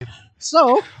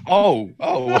So, Whoa.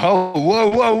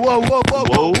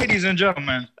 Ladies and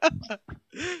gentlemen.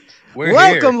 We're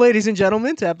welcome, here. ladies and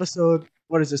gentlemen, to episode,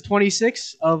 what is this,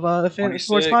 26 of the Fantasy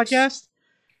Sports 26.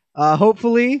 Podcast.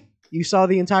 Hopefully, you saw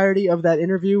the entirety of that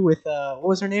interview with, what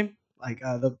was her name?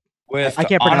 With I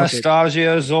can't pronounce it.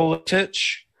 Anastasia Zolotic,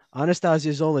 Anastasia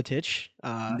Zolotic.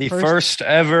 the first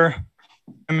ever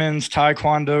women's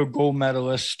taekwondo gold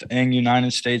medalist in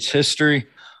United States history.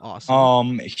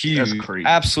 Awesome. Huge, That's crazy.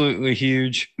 absolutely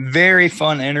huge. Very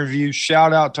fun interview.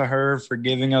 Shout out to her for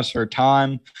giving us her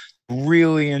time.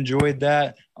 Really enjoyed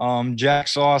that. Jack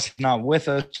Sauce is not with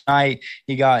us tonight.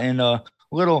 He got in a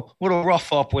little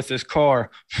rough up with his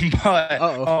car, but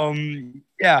Uh-oh.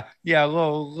 yeah, a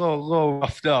little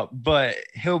roughed up, but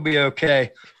he'll be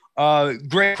okay.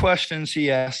 Great questions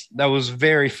he asked. That was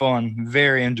very fun,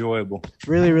 very enjoyable.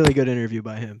 Really, really good interview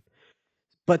by him.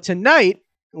 But tonight,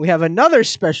 we have another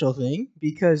special thing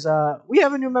because we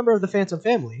have a new member of the Phantom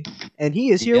family, and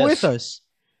he is here Yes. with us.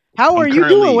 How I'm are you doing,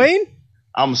 currently- Wayne?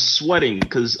 I'm sweating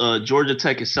because Georgia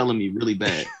Tech is selling me really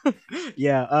bad.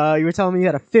 Yeah, you were telling me you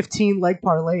had a 15-leg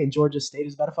parlay and Georgia State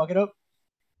is about to fuck it up?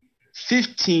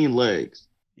 15 legs.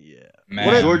 Yeah.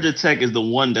 Man, Georgia Tech is the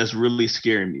one that's really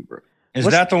scaring me, bro. is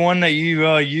what's- that the one that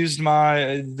you used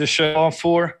the show off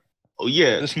for? Oh,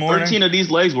 yeah. This morning? 13 of these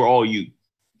legs were all you.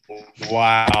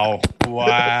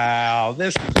 Wow,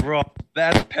 this is rough.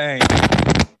 That's pain.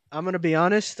 I'm going to be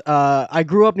honest. I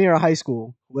grew up near a high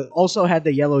school. Also had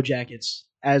the Yellow Jackets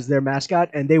as their mascot,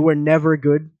 and they were never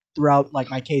good throughout like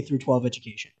my K through 12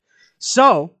 education.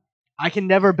 So I can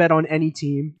never bet on any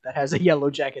team that has the Yellow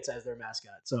Jackets as their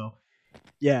mascot. So,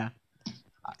 yeah.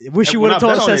 I wish And you when would have I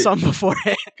told bet us on that it- something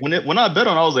beforehand. When I bet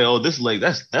on it, I was like, oh, this leg,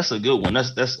 that's a good one.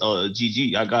 That's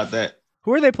GG. I got that.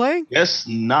 Who are they playing? Guess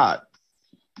not.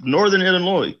 Northern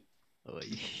Illinois.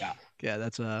 Yeah,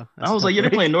 that's I was like, yeah, they're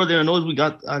playing Northern Illinois.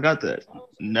 I got that.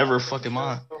 Never fucking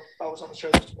mind. If I was on the show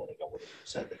this morning, I would have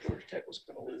said that Georgia Tech was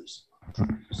going to lose.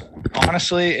 So,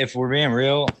 Honestly, if we're being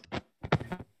real,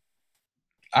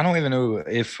 I don't even know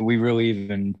if we really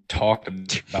even talked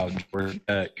about Georgia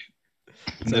Tech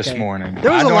this okay. morning.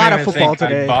 There was I a don't lot of even football think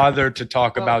I today. bothered to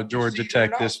talk Well, about Georgia see,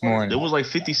 Tech we're this not- morning. It was like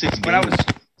 56 games. When I was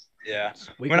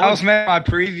when I was making my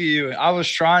preview, I was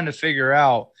trying to figure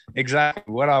out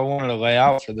exactly what I wanted to lay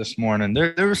out for this morning.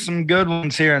 There were some good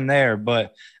ones here and there,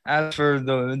 but as for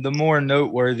the more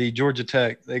noteworthy, Georgia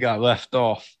Tech, they got left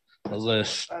off the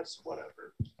list. that's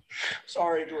whatever.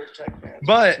 Sorry, Georgia Tech fans.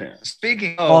 But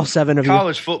speaking all of 7 of you.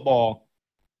 college football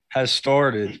has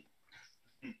started.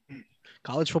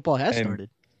 College football has And- started.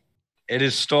 It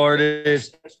has started.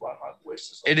 That's why my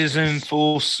voice is It is in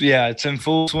it's in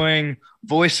full swing.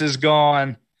 Voice is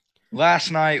gone.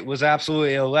 Last night was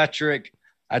absolutely electric.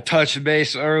 I touched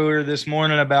base earlier this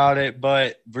morning about it,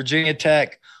 but Virginia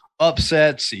Tech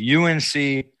upsets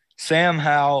UNC. Sam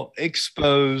Howell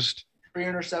exposed. 3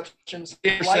 interceptions.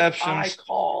 Interceptions. Like I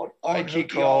called on Like he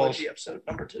calls. Hokiology episode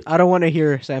number 2. I don't want to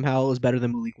hear Sam Howell is better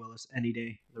than Malik Willis any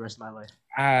day the rest of my life.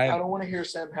 I don't want to hear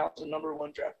Sam Howell's the number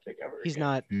 1 draft pick ever. He's again.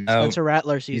 not. No, Spencer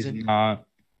Rattler he's season. not.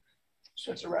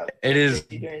 Spencer Rattler. It is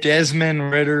 50 games.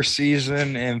 Desmond Ritter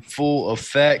season in full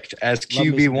effect as Love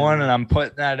me some QB1, Desmond. and I'm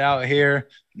putting that out here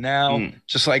now, Mm.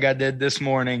 just like I did this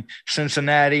morning.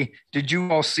 Cincinnati, did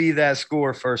you all see that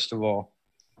score, first of all?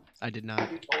 I did not.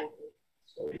 He told me.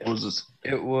 So, yeah. What was this?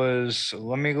 It was,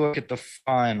 let me look at the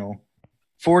final,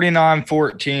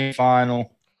 49-14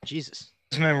 final. Jesus.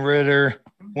 Desmond Ritter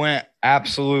went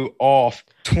absolute off.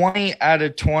 20 out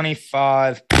of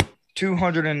 25,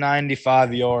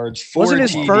 295 yards. 4 Wasn't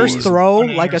his TDs, first throw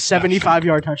one like a interception.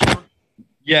 75-yard touchdown?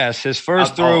 Yes, his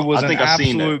first throw was I an think I've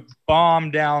seen that. absolute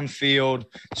bomb downfield,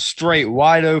 straight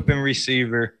wide open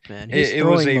receiver. Man, his It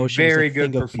was throwing a motion is very the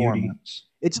good thing of beauty. performance.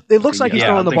 It looks like he's Yeah,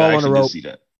 throwing I the think I ball on a actually did rope. see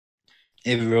that.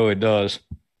 It really does.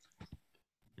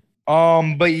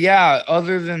 But yeah,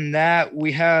 other than that,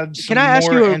 we had some Can I ask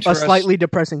more you a interest- slightly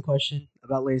depressing question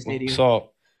about Lane Stadium?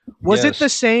 So, Was it yes. the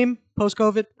same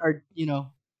post-COVID or,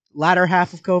 latter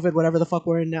half of COVID, whatever the fuck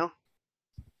we're in now?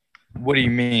 what do you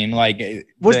mean? Like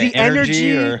Was the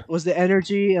energy or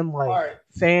and like All right.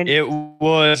 fan it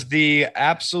was the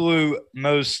absolute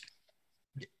most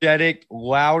energetic,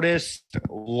 loudest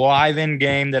live in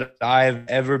game that I've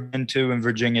ever been to in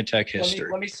Virginia Tech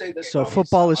history. Let me say this. so Homies.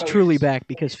 football is Homies. truly back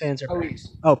because fans are back. Homies.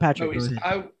 Oh, Patrick, go Homies.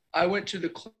 ahead. I went to the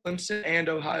Clemson and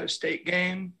Ohio State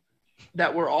game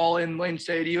that were all in Lane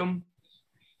Stadium,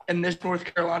 and this North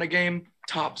Carolina game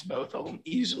tops both of them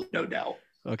easily, no doubt.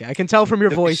 Okay, I can tell from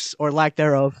your It was- voice or lack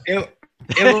thereof. It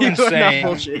You are was not insane.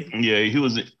 bullshitting. Yeah, he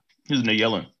was in there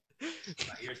yelling.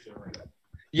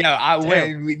 Yeah,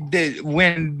 Damn.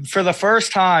 when for the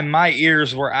first time, my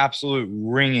ears were absolute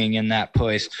ringing in that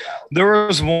place. There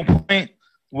was one point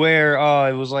where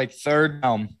it was like third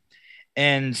down,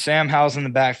 and Sam Howell's in the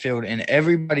backfield, and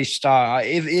everybody stopped.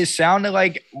 It sounded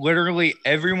like literally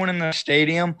everyone in the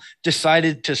stadium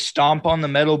decided to stomp on the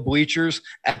metal bleachers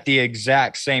at the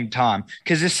exact same time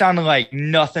because it sounded like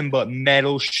nothing but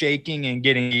metal shaking and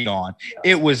getting on.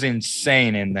 It was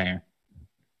insane in there.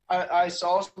 I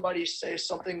saw somebody say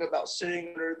something about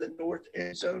sitting under the north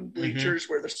end zone bleachers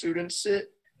where the students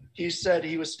sit. He said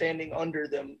he was standing under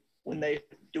them when they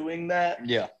were doing that.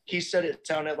 Yeah, He said it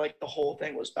sounded like the whole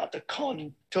thing was about to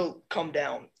come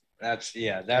down. that's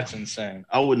insane.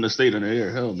 I wouldn't have stayed in the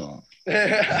air. Hell no.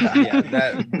 Yeah,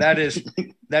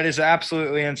 that is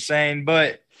absolutely insane.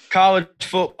 But college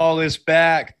football is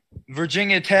back.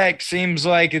 Virginia Tech seems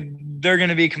like they're going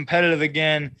to be competitive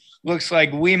again. Looks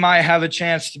like we might have a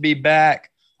chance to be back,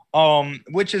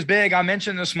 which is big. I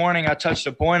mentioned this morning, I touched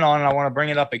a point on, and I want to bring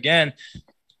it up again.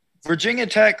 Virginia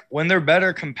Tech, when they're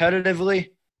better competitively,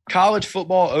 college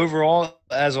football overall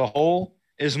as a whole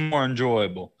is more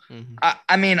enjoyable. Mhm.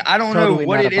 I mean, I don't Totally know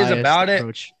what not it a is biased about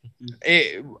approach.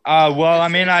 I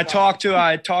mean, I talked to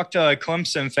a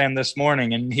Clemson fan this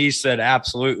morning, and he said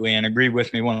absolutely and agreed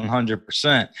with me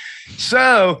 100%.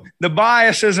 So the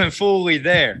bias isn't fully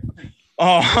there.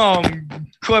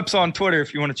 Clips on Twitter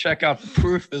if you want to check out the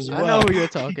proof as well. I know who you're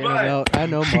talking about. I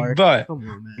know Mark. But Come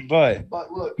on, man.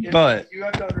 But look, you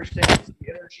have to understand the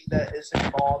energy that is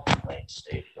involved in Lane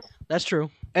Stadium. That's true.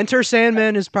 Enter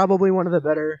Sandman is probably one of the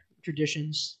better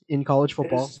traditions in college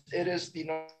football. It is the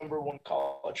number one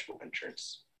college football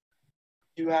entrance.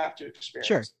 You have to experience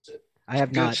Sure. it. I have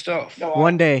good not. stuff. No,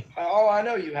 One day. I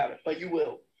know you haven't, but you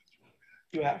will.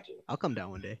 You have to. I'll come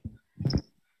down one day.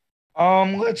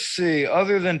 Let's see.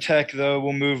 Other than Tech, though,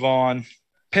 we'll move on.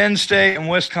 Penn State and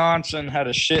Wisconsin had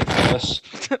a shit fest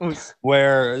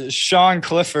where Sean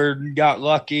Clifford got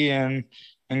lucky and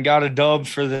got a dub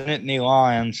for the Nittany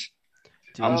Lions.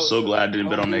 I'm so glad I didn't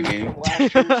bet on that game.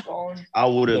 I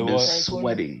would have been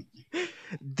sweating.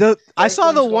 I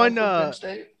saw the one. Penn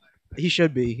State? He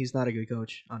should be. He's not a good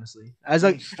coach, honestly. As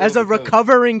a He's still as a a good coach.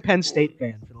 recovering Penn State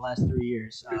fan for the last 3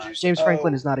 years, Did you- James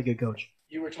Franklin is not a good coach.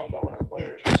 You were talking about one of the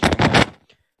players.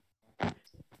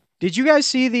 Did you guys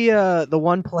see the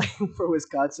one play for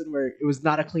Wisconsin where it was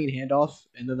not a clean handoff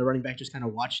and then the running back just kind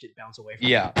of watched it bounce away from him?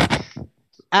 Yeah.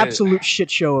 Absolute shit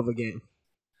show of a game.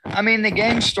 I mean, the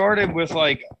game started with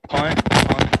like punt,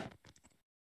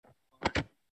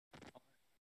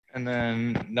 and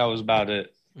then that was about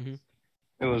it. Mhm.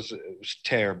 It was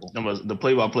terrible. The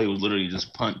play-by-play was literally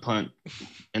just punt,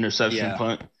 interception, Yeah.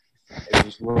 punt. It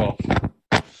was rough.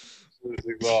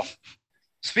 Absolutely rough.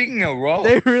 Speaking of rough,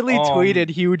 They really tweeted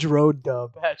huge road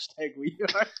dub. Hashtag we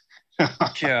are.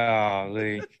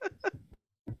 golly.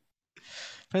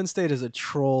 Penn State is a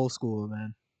troll school,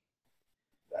 man.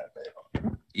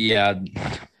 Yeah.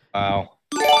 Wow.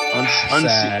 Unse-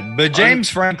 Sad. But James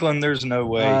Franklin, there's no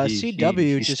way. CW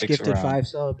he just sticks gifted around. 5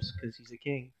 subs because he's a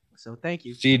king. So thank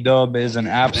you. C-Dub is an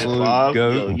absolute Bob,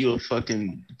 yo, goat. you a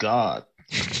fucking god.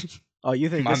 Oh, you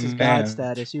think My this is man. God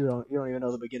status? You don't even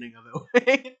know the beginning of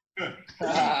it.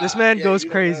 This man goes you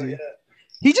don't know crazy. yet.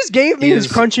 He just gave me He his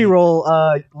is-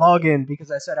 Crunchyroll login because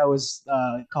I said I was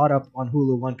caught up on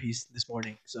Hulu One Piece this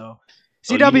morning. So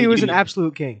CW you is an need-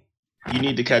 absolute king. You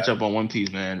need to catch up on One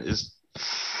Piece, man. It's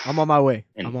I'm on my way.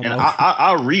 and, I'm on and my way.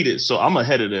 I'll read it, so I'm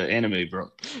ahead of the anime, bro.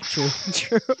 True,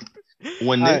 true.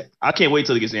 When Alright. I can't wait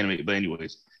till it gets animated. But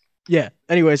anyways, Yeah.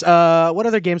 Anyways, what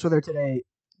other games were there today?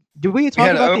 Did we talk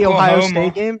had about the Ohio Oklahoma.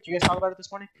 State game? Did you guys talk about it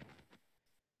this morning?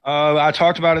 I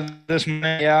talked about it this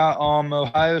morning. Yeah,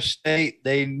 Ohio State,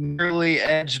 they nearly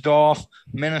edged off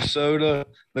Minnesota.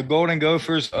 The Golden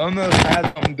Gophers almost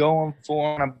had them going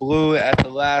for them. I blew it at the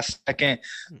last second.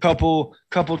 Couple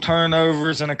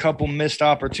turnovers and a couple missed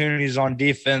opportunities on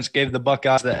defense gave the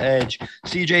Buckeyes the edge.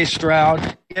 C.J.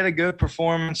 Stroud, he had a good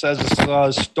performance as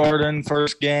a starter in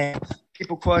first game.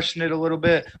 People questioned it a little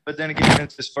bit, but then again,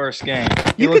 it's his first game.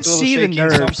 He You looked could a little see the shaky in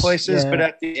some nerves, places, yeah. but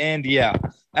at the end, yeah.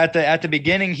 At the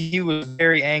beginning, he was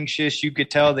very anxious. You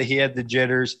could tell that he had the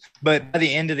jitters, but by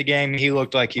the end of the game, he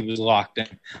looked like he was locked in.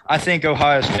 I think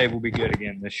Ohio State will be good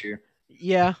again this year.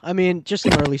 Yeah, I mean, just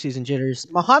some early season jitters.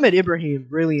 Mohamed Ibrahim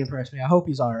really impressed me. I hope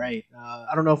he's all right.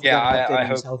 I don't know if we got an update I on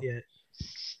his hope- health yet.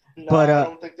 No, But, I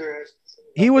don't think there is.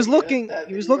 He was Nothing looking. yet. That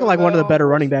He was video, looking like one of the though, better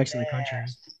was running backs in the country.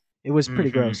 nasty. It was pretty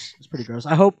Mhm. gross. It was pretty gross.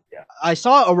 I hope. Yeah. I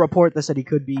saw a report that said he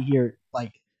could be here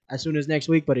like as soon as next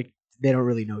week, but they don't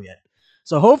really know yet.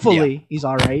 So hopefully he's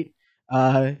all right.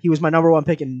 He was my number one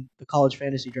pick in the college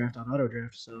fantasy draft on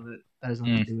AutoDraft, so that has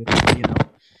nothing to do with it. You know,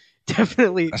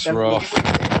 Definitely. That's definitely. rough.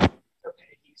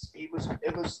 Okay,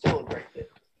 it was still a great pick.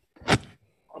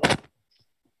 That's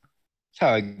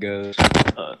how it goes.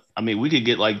 I mean, we could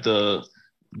get like the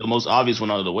most obvious one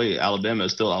out of the way. Alabama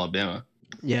is still Alabama.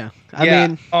 Yeah. I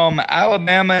mean,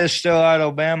 Alabama is still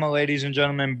Alabama, ladies and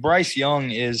gentlemen. Bryce Young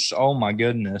is, oh my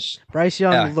goodness. Bryce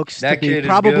Young Yeah, looks to that be kid is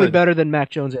probably good. better than Mac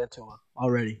Jones and Tua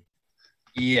already.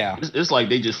 Yeah. It's like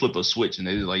they just flip a switch and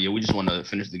they're like, yeah, we just want to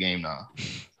finish the game now.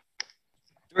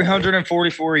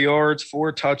 344 yards,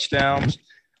 4 touchdowns.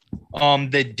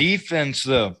 The defense,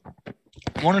 though.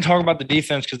 I want to talk about the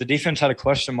defense because the defense had a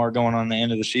question mark going on at the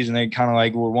end of the season. They kind of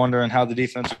like were wondering how the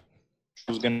defense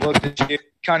was going to look this year.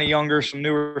 Kind of younger, some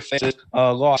newer faces,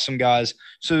 lost some guys.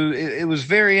 So it was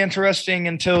very interesting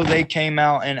until they came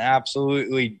out and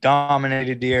absolutely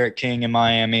dominated De'Aaron King in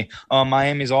Miami.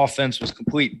 Miami's offense was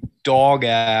complete dog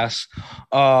ass.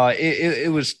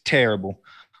 It was terrible.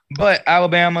 But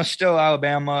Alabama, still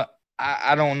Alabama.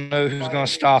 I don't know who's going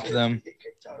to stop them. Get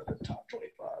kicked out of the top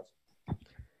 25.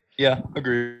 Yeah,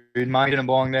 agreed. Mine didn't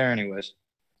belong there anyways.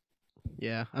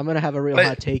 Yeah. I'm going to have a real But-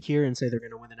 hot take here and say they're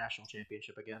going to win the national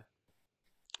championship again.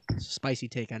 It's a spicy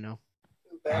take, I know.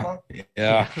 Bama?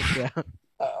 Yeah. Yeah.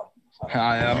 Oh.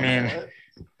 I mean,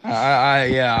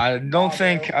 I don't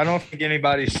think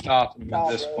anybody's stopping them at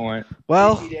this point.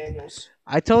 Well, JT Daniels.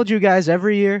 I told you guys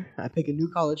every year I pick a new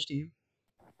college team.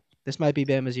 This might be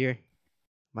Bama's year.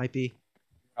 Might be.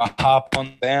 I hop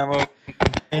on Bama.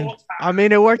 I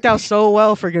mean, it worked out so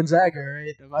well for Gonzaga,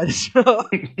 right? I might as well.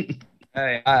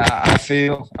 Hey, I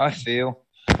feel.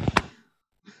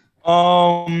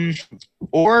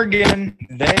 Oregon,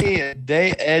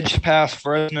 they edged past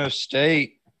Fresno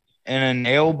State in a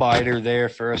nail biter there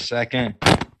for a second.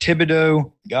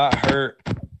 Thibodeau got hurt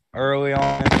early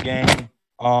on in the game.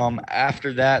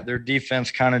 After that, their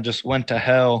defense kind of just went to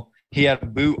hell. He had a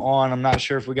boot on. I'm not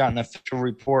sure if we got an official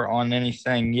report on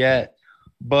anything yet,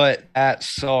 but that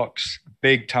sucks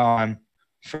big time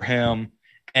for him.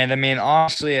 And I mean,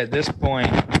 honestly, at this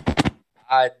point,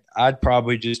 I'd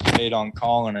probably just wait on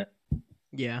calling it.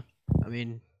 Yeah. I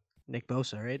mean, Nick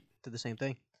Bosa, right? Did the same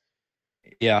thing.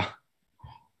 Yeah.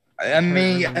 I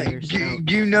mean,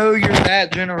 you know you're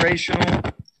that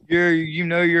generational.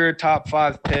 You're a top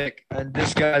 5 pick, and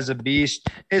this guy's a beast.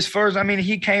 As far as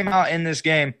he came out in this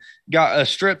game, got a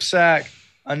strip sack,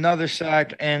 another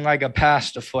sack, and like a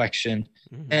pass deflection,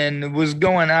 and was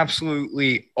going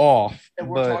absolutely off. And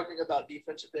we're But talking about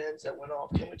defensive ends that went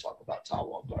off. Can we talk about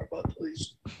Tywall Garbutt,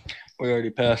 please? we already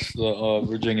passed the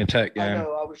Virginia Tech I game.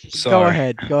 know. I was just.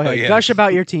 Sorry. Go ahead. yeah. Gush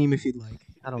about your team if you'd like.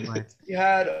 I don't mind. He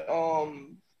had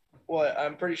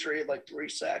I'm pretty sure he had like 3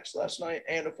 sacks last night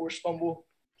and a forced fumble.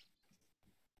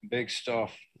 Big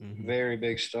stuff. Mhm. Very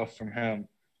big stuff from him.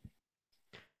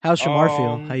 How's Shamar feel?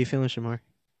 Um, How you feeling, Shamar?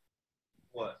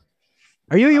 What?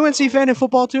 Are you a UNC fan in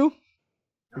football too?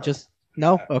 Just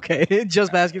no? Okay.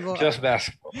 Just basketball? Just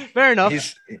basketball. Fair enough.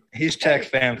 He's Tech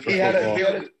fan for He had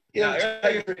football. He had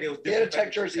a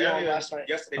Tech jersey on last night.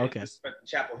 Yesterday, Okay. they were disrespecting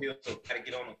Chapel Hill, so I had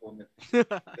to get on them for a minute.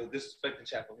 They were disrespecting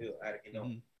Chapel Hill. I had to get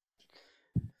on.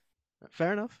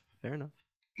 Fair enough. Fair enough.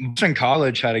 Boston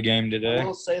College had a game I today.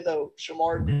 will say though,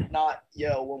 Shamar did not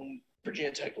yell when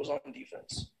Virginia Tech was on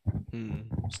defense. Hmm.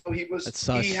 So he was. That's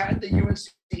sus. He had the UNC.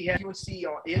 He had UNC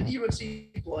on. He had the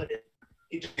UNC blood.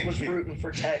 He just was rooting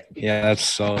for Tech. Yeah,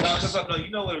 that's No, sus.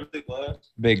 you know what it really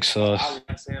was? Big sus. I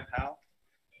like Sam Howell.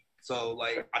 So,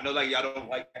 like, I know, like, y'all don't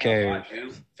like Okay. him, I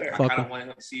do. Fair. I Fuck kind him. of wanted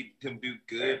him to see him do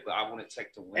good, but I wanted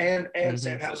Tech to win. And Mhm.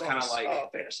 Sam So Howell's it's on kinda his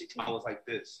like- fantasy team. I was like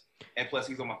this. And plus,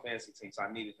 he's on my fantasy team, so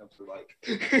I needed him to,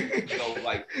 like,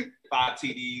 like 5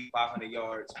 TDs, 500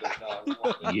 yards. But no, he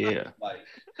wanted, Yeah. like,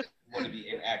 want to be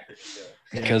inaccurate. So.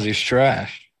 Because he's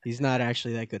trash. He's not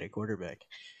actually that good at quarterback.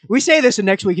 We say this, and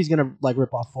next week he's gonna like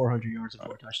rip off 400 yards and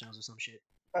 4 touchdowns or some shit.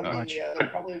 I mean, Much. yeah, they're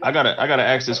probably I gotta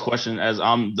ask this question as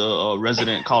I'm the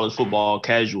resident college football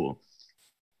casual.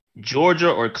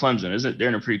 Georgia or Clemson? Isn't they're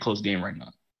in a pretty close game right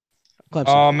now?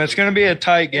 Clemson. It's going to be a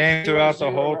tight game throughout the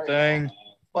 0-0 whole right thing.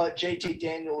 But JT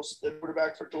Daniels, the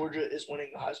quarterback for Georgia, is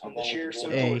winning the Heisman this year. So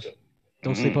Hey. Georgia.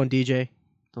 Don't sleep on DJ.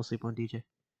 Don't sleep on DJ.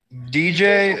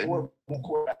 DJ,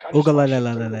 Quarterback. I just Ooga la watched la him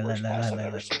la throw la the la worst la pass la I've la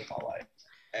ever la. seen in my life.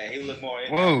 Hey, he looked more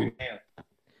Whoa.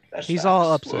 That's He's facts.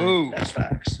 all upset. whoa. That's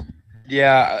facts.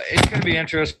 Yeah, it's going to be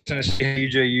interesting to see how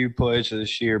DJU plays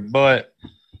this year. But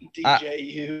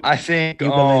DJU. I think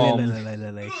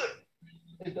Ukulele.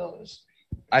 It does.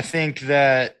 I think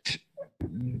that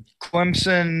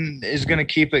Clemson is going to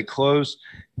keep it close.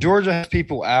 Georgia has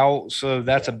people out, so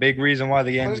that's a big reason why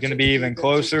the game is going to be even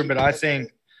closer. But I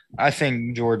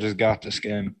think Georgia's got this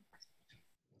game.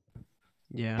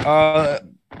 Yeah.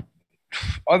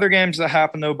 other games that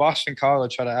happened though, Boston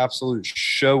College had an absolute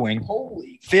showing.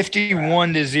 Holy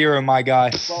 51-0, my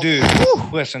guy. Dude,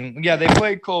 listen, yeah, they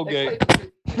played Colgate.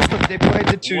 They played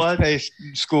the toothpaste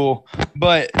school.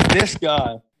 But this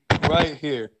guy right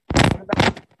here.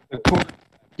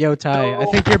 Yo, Ty, I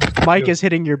think your mic is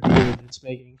hitting your beard. It's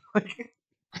making.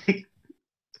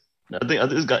 I think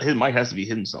this guy, his mic has to be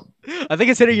hitting something. I think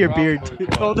it's hitting your beard.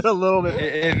 Hold it a little bit.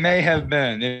 It may have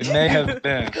been. It may have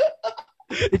been.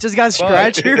 It just got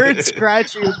scratchier and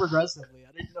scratchier progressively.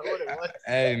 I didn't know what it was.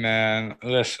 Hey, man,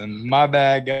 listen, my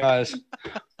bad, guys.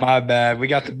 My bad. We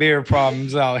got the beer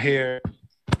problems out here.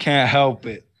 Can't help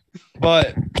it.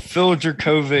 But Phil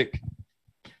Dracovic,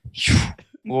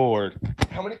 Lord.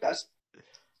 How many passing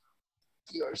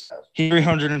yards have? He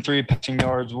 303 passing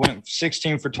yards, went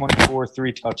 16 for 24,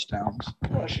 3 touchdowns.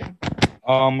 Rushing.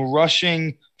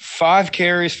 Rushing 5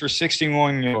 carries for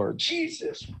 61 yards.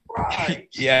 Jesus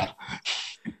Christ. Yeah.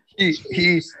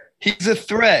 He's a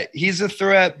threat. He's a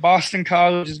threat. Boston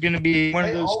College is going to be one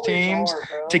of They those always teams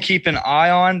are, to keep an eye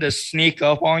on, to sneak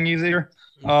up on you there.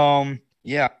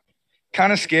 Yeah,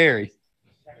 kind of scary.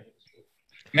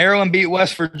 Maryland beat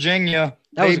West Virginia.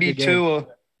 That was a Baby good game. Tua.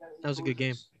 That was a good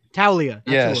game. Taulia. not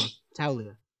Yes. Tua.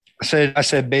 Taulia. I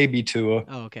said baby Tua.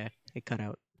 Oh, okay. It cut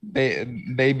out.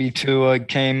 Baby Tua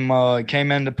came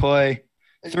into play.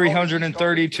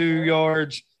 332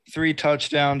 yards, 3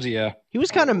 touchdowns. Yeah. He was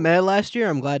kind of mad last year.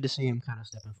 I'm glad to see him kind of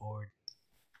stepping forward.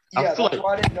 I Yeah, feel that's like-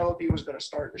 why I didn't know if he was going to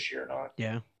start this year or not.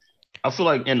 Yeah. I feel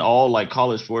like in all like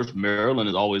college sports, Maryland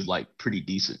is always like pretty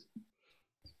decent.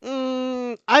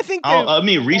 I think I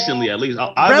mean, recently at least.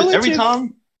 Every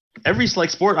time, every like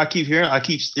sport I keep hearing,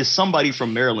 is somebody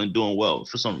from Maryland doing well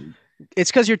for some.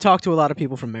 it's because you talk to a lot of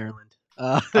people from Maryland.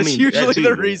 That's mean, usually that too, the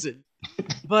but- reason.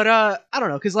 But I don't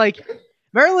know, because like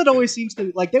Maryland always seems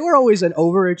to like they were always an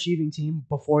overachieving team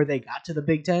before they got to the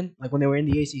Big Ten, like when they were in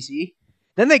the ACC.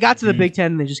 Then they got to the Mhm. Big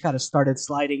Ten and they just kind of started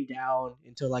sliding down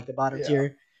into like the bottom Yeah.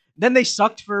 tier. Then they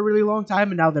sucked for a really long time,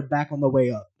 and now they're back on the way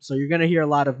up. So you're gonna hear a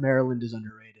lot of Maryland is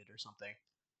underrated or something.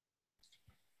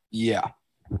 Yeah.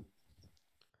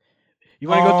 You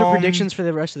want to go through Um, predictions for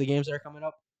the rest of the games that are coming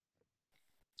up?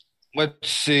 Let's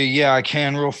see. Yeah, I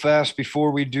can real fast.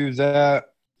 Before we do that,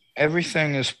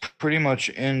 everything is pretty much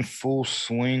in full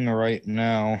swing right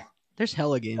now. There's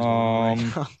hella games. going on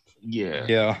right now. Yeah,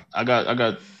 Yeah. I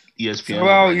got ESPN. Throw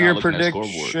out right now your looking at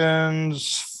scoreboards.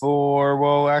 predictions for.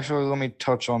 Well, actually, let me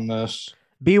touch on this.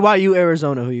 BYU,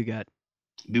 Arizona. Who you got?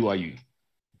 BYU.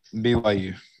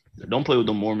 BYU. Don't play with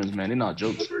the Mormons, man. They're not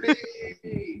jokes.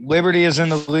 Liberty is in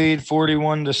the lead,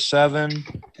 41-7.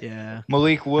 Yeah.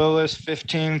 Malik Willis,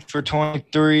 15 for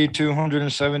 23,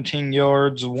 217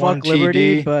 yards, 1 Fuck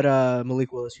Liberty, TD. but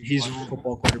Malik Willis. He's- He's a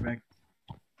football quarterback.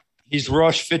 He's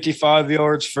rushed 55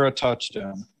 yards for a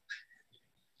touchdown.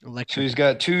 So Electric. he's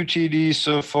got 2 TDs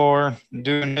so far,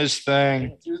 doing his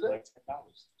thing.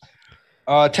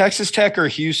 Texas Tech or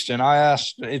Houston? I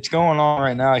asked. It's going on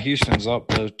right now. Houston's up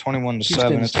to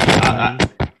 21-7. Houston's-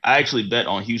 I actually bet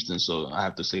on Houston, so I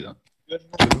have to say that. Good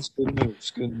moves.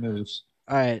 Good moves.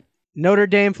 All right. Notre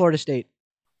Dame, Florida State.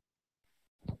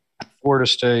 Florida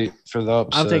State for the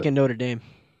upset. I'm taking Notre Dame.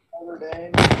 Notre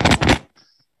Dame.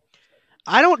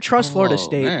 I don't trust Florida Oh,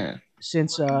 State man.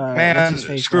 since Man, what's his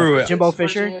face screw left? it. Jimbo Since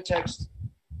Fisher. Virginia Tech's-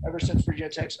 ever since Virginia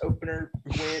Tech's opener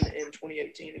win in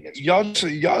 2018 against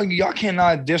Y'all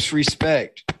cannot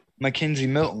disrespect Mackenzie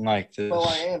Milton like this. Well,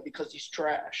 I am because he's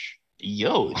trash.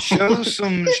 Yo, Show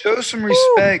some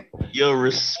respect. yo,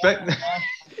 respect.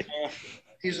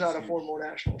 He's not a former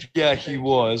national champion. Yeah, he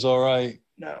was. All right.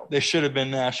 No. They should have been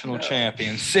national No.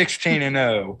 champions.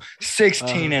 16-0.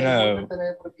 16-0. They would've been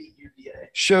able to beat UVA.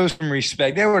 Show some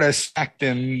respect. They would have sacked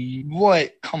him.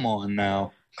 What? Come on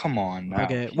now. Come on now.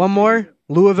 Okay, one more.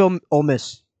 Louisville, Ole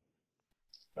Miss.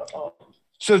 Uh-oh.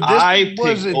 So this I was picked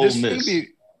it. This Ole is Miss. gonna be,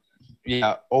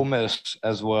 yeah, Ole Miss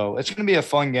as well. It's gonna be a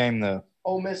fun game though.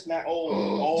 Ole Miss, Matt.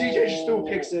 DJ just threw a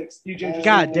pick six. DJ just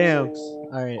God damn. All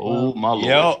right. Oh Well, my lord.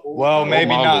 Yep. Well, maybe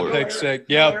my not Lord. pick six.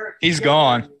 Yep. He's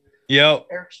gone. Yep.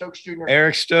 Eric Stokes Jr.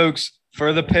 Eric Stokes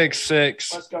for the pick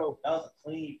six. Let's go. That was a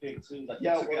clean pick too. Like,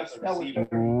 Yeah, you took it out was. the That was. receiver.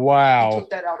 He Wow. took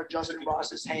that out of Justin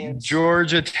Ross's hands.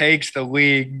 Georgia takes the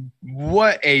lead.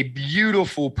 What a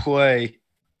beautiful play.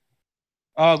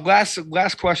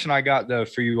 Last question I got though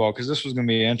for you all, because this was gonna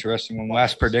be an interesting one.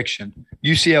 Last prediction: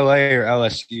 UCLA or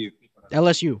LSU?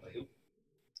 LSU.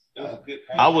 It was a good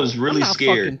I was I'm really not fucking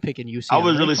scared. picking UCLA. I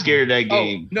was really scared of that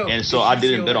game, no, and so it's I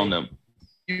didn't UCLA. bet on them.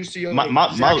 UCLA.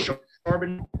 My-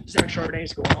 Zach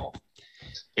Charbonnet's going off.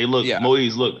 Hey, look, Yeah.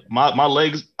 Moise, look, my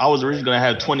legs. I was originally gonna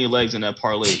have 20 legs in that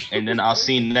parlay, and then I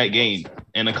seen that game,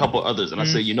 and and a couple others, and I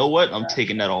said, you know what? I'm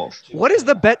taking that off. What is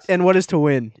the bet and what is to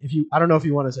win? I don't know if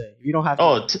you want to say. You don't have to.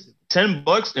 Oh,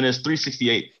 $10 and it's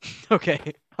 368. Okay.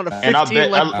 On a And I 15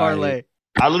 bet- leg I- parlay.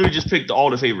 I literally just picked all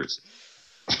the favorites.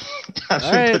 I shouldn't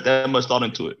right. put that much thought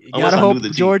into it. You Unless gotta I knew hope the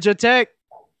team. Georgia Tech.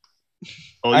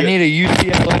 Oh, I yeah. need a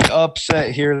UCLA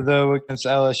upset here though against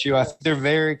LSU. I think they're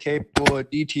very capable.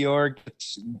 DTR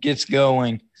gets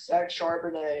going. Zach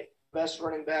Charbonnet, best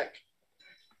running back.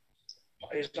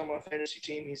 He's on my fantasy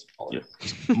team. He's Yeah.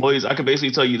 Boys, I can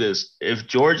basically tell you this: if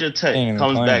Georgia Tech Ain't even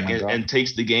comes playing, back my God. and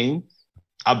takes the game,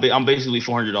 I'm basically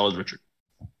 $400 richer.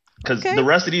 Because Okay. the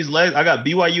rest of these legs, I got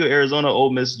BYU, Arizona, Ole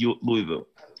Miss, Louisville.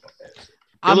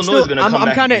 I'm Illinois is still. gonna come I'm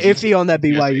back kind of against iffy on that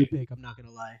Yes, BYU they- pick. I'm not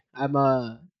gonna lie. I'm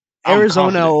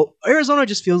confident. Arizona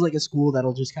just feels like a school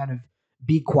that'll just kind of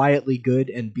be quietly good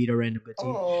and beat a random good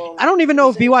team. Oh, I don't even know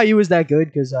if is it- BYU is that good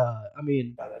because I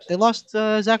mean they lost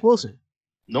Zach Wilson.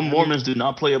 No Mormons do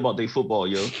not play about their football,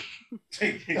 yo.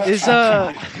 Is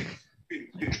can't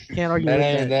argue That with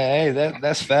ain't that. that. Hey,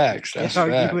 that's facts. That's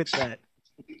Can't argue with facts. that.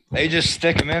 They just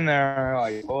stick them in there.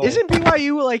 Like, oh. Isn't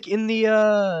BYU like in the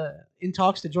in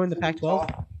talks to join the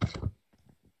Pac-12?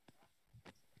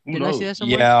 Who Didn't I knows? see that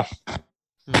somewhere? Yeah,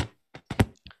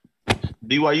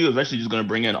 BYU eventually just going to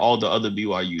bring in all the other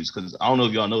BYUs because I don't know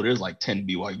if y'all know, there's like 10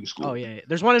 BYU schools. Oh yeah,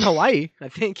 there's one in Hawaii, I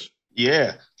think.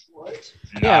 Yeah. What?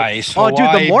 Yeah. nice. Oh, dude, the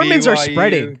Hawaii, Mormons are BYU.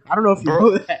 spreading. I don't know if you Bro.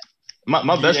 know that.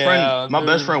 My best Yeah, friend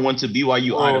they're- went to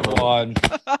BYU, Oh, Idaho. God.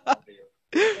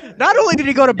 Not only did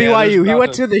he go to Yeah, BYU, there's he went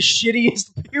about to the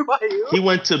shittiest BYU. He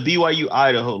went to BYU,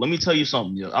 Idaho. Let me tell you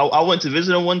something, yo. I went to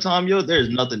visit him one time, yo. There's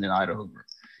nothing in Idaho, bro.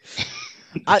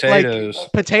 Like Potatoes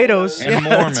potatoes And and yeah,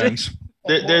 that's it.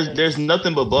 Mormons. There's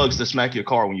nothing but bugs to smack your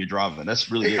car when you're driving.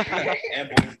 That's really it. And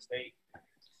Boise State.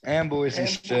 And Boise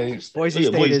State. Boise Yeah,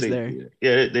 State Boise is State, there.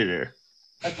 Yeah, they're there.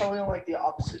 I probably on like the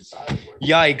opposite side. Of where-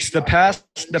 Yikes! The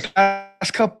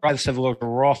past couple drives have looked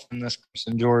rough in this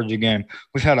Clemson Georgia game.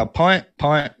 We've had a punt,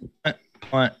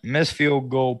 miss field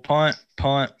goal, punt,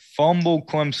 fumble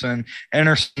Clemson,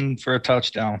 Anderson for a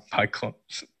touchdown by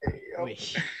Clemson.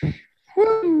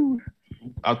 Woo!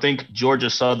 I think Georgia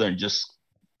Southern just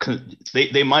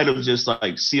they might have just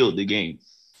like sealed the game.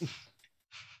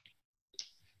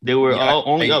 They were Yeah,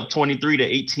 only up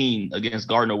 23-18 against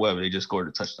Gardner Webb. They just scored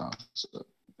a touchdown. So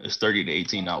it's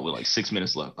 30-18 now with like 6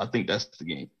 minutes left. I think that's the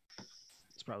game.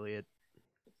 That's probably it.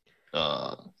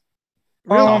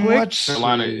 Real quick, let's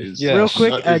Carolina see. is- Yes. real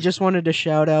quick, I is- just wanted to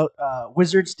shout out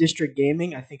Wizards District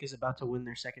Gaming. I think is about to win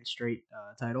their second straight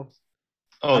title.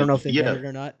 I don't know if they get it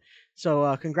or not.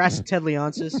 So congrats to Ted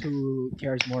Leonsis, who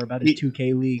cares more about his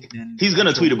 2K league than He's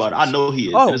gonna tweet about it. I know he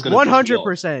is. Oh, and it's gonna piss me off.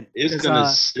 100%.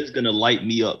 It's gonna light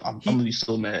me up. I'm gonna be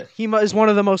so mad. He is one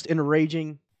of the most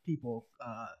enraging people,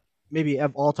 maybe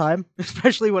of all time,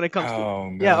 especially when it comes to.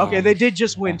 Oh, Yeah, okay, God. they did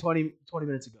just win 20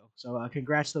 minutes ago. So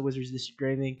congrats to the Wizards District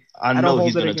Gaming. I don't know hold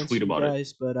he's it gonna against tweet you about it.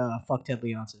 guys, but fuck Ted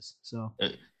Leonsis. So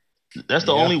That's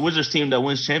the Yeah. only Wizards team that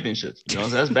wins championships. You know,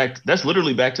 that's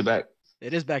literally back to back.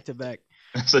 it is back to back.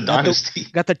 It's a dynasty.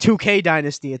 Got the 2K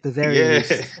dynasty at the very Yeah.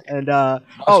 least. And Must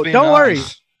oh, be don't worry.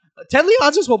 nice. Ted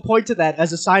Leonsis will point to that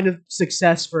as a sign of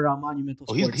success for Monumental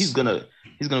Oh, Sports. he's gonna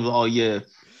go. Oh yeah,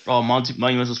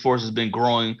 Monumental Sports has been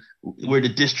growing. We're the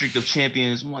district of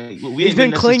champions. I'm like, we He's ain't been there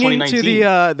since clinging to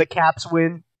 2019. the Caps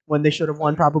win when they should have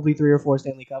won probably 3 or 4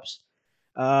 Stanley Cups.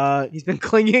 He's been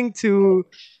clinging to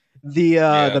the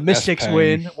that's Mystics pain.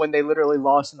 win when they literally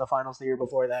lost in the finals the year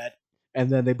before that, and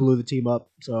then they blew the team up.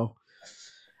 So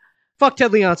fuck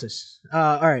Ted Leonsis.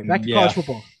 All right, back to Yeah. college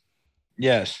football.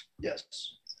 Yes. Yes.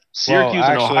 Syracuse Well,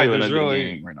 and actually, Ohio in there's a good really-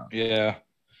 game right now. Yeah.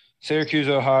 Syracuse,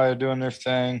 Ohio doing their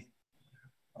thing.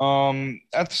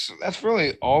 That's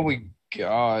really all we got.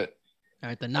 All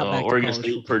right, then not back to Oregon college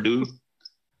State, football. Purdue.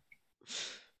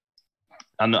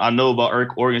 I know about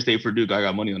Oregon State, Purdue. I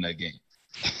got money on that game.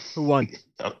 Who won?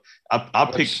 I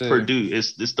Let's picked see. Purdue.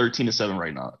 It's 13-7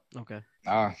 right now. Okay.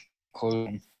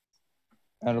 Close.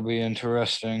 That'll be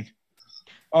interesting.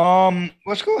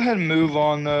 Let's go ahead and move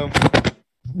on though.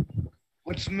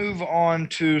 Let's move on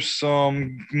to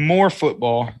some more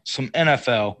football, some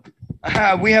NFL.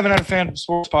 We haven't had a fan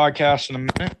sports podcast in a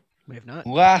minute. We have not.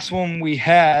 Last one we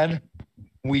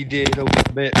did a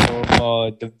little bit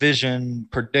of division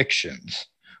predictions.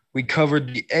 We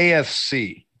covered the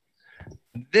AFC.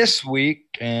 This week,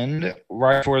 and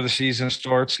right before the season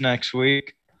starts next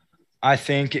week, I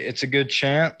think it's a good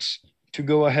chance to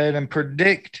go ahead and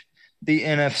predict the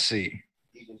NFC.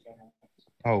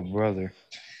 Oh, brother.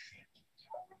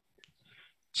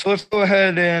 So let's go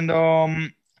ahead and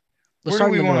Let's where start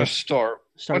do we in the want to north. start?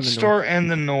 Start Let's start in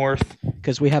the north.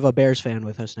 because we have a Bears fan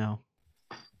with us now.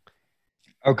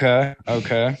 Okay.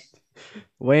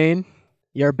 Wayne,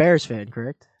 you're a Bears fan,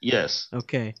 correct? Yes.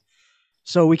 Okay.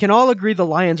 So we can all agree the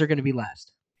Lions are going to be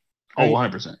last. Oh,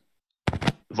 Right. 100%.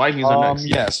 Vikings are next.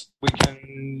 Yes, we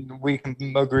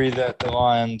can agree that the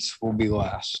Lions will be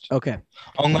last, Okay.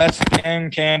 unless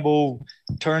Dan Campbell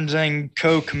turns in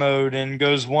Coke mode and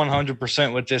goes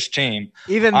 100% with this team.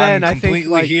 Even I'm then, I think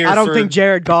completely here I don't for- think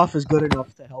Jared Goff is good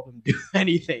enough to help him do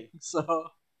anything. So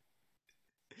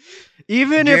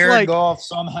even if Jared like Goff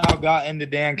somehow got into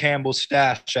Dan Campbell's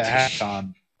stash at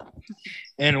halftime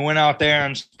and went out there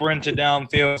and sprinted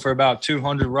downfield for about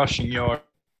 200 rushing yards,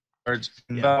 and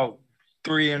Yeah. about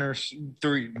three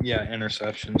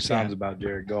interceptions. Sounds about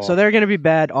Jared Goff. so they're going to be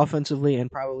bad offensively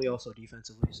and probably also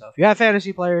defensively. So if you have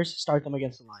fantasy players, start them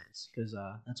against the Lions because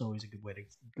that's always a good way to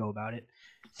go about it.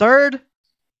 Third,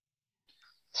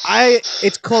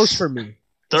 it's close for me.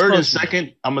 Third and close to me.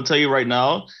 second, I'm gonna tell you right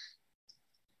now,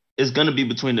 it's gonna be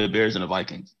between the Bears and the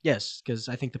Vikings. Yes, because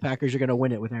I think the Packers are going to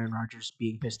win it with Aaron Rodgers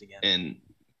being pissed again. And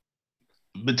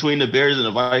between the Bears and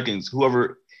the Vikings,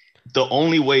 the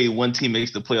only way one team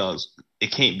makes the playoffs,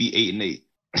 it can't be 8-8.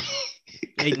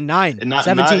 8-9, And not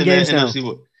 17 in games the now.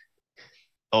 NFC.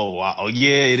 Oh wow! Oh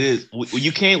yeah, it is.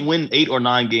 You can't win 8 or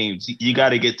 9 games. You got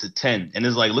to get to 10. And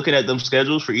it's like looking at them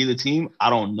schedules for either team. I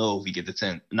don't know if we get to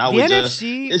 10. Now The with NFC it's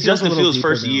feels a Justin little Fields' deeper,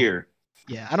 first though. year.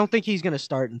 Yeah, I don't think he's going to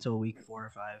start until week 4 or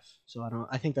 5. So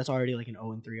I think that's already like an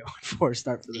 0-3, 0-4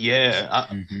 start for the Bears. Yeah,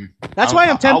 That's I- why I'm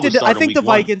I would tempted. start I in think week the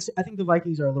one. Vikings. I think the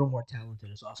Vikings are a little more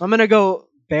talented as well. So I'm gonna go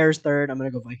Bears third. I'm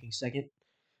gonna go Vikings second.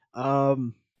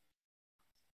 With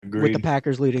Agreed. the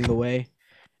Packers leading the way.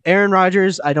 Aaron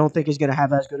Rodgers, I don't think is gonna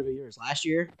have as good of a year as last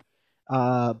year.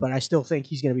 But I still think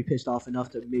he's gonna be pissed off enough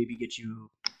to maybe get you.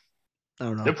 I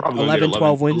don't know. they're probably gonna 11, get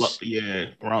 12 wins. Yeah,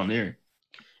 around there.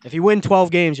 If you win 12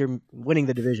 games, you're winning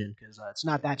the division because it's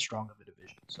not that strong of a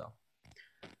division. So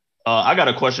I got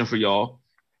a question for y'all.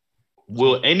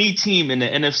 Will any team in the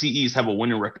NFC East have a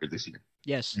winning record this year?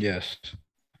 yes, Yes.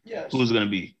 Yes. Who's gonna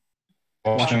be?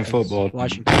 Washington football.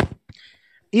 Washington.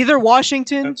 Either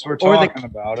Washington That's what or we're the talking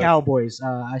about. Cowboys.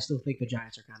 I still think the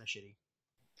Giants are kind of shitty.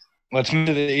 Let's move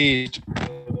to the East.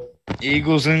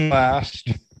 Eagles in last.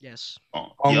 Yes. Yep.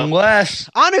 Unless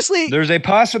Honestly, there's a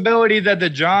possibility that the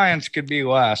Giants could be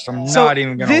last. I'm So not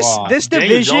even going to lie. this Daniel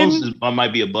division, Jones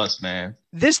might be a bust, man.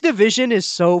 this division is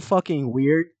so fucking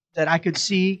weird that I could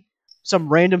see some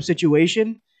random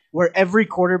situation where every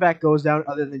quarterback goes down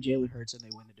other than Jalen Hurts and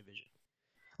they win the division.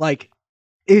 Like,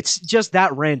 it's just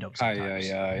that random.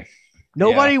 Sometimes. Aye.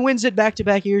 Nobody wins it back to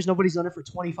back years. Nobody's done it for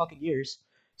 20 fucking years.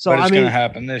 So But it's I going mean, to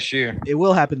happen this year. it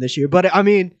will happen this year. But I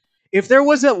mean, if there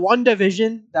was that one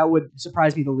division that would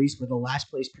surprise me the least, where the last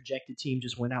place projected team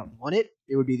just went out and won it,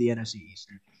 it would be the NFC East.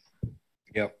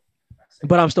 Yep.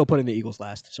 But I'm still putting the Eagles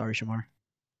last. Sorry, Shamar.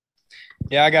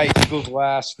 Yeah, I got Eagles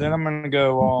last. Then I'm going to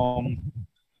go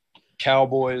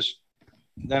Cowboys.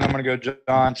 Then I'm going to go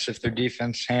Giants if their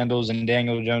defense handles and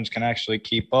Daniel Jones can actually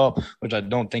keep up, which I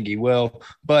don't think he will.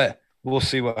 But we'll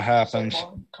see what happens.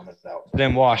 Coming out.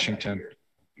 Then Washington.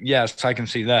 Yes, I can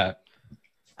see that.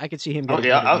 I could see him. Oh,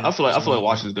 getting yeah, it again. I feel like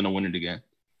Washington's gonna win it again.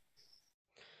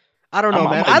 I don't know,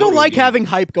 I man. might I go don't to like the game. having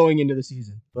hype going into the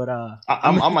season, but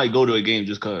I might go to a game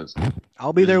just cause.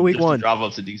 I'll be there week just to one. drive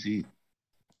up to DC.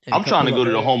 Hey, I'm trying to pull go up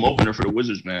to the there. home opener for the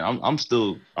Wizards, man.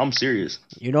 I'm serious.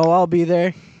 You know I'll be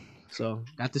there. So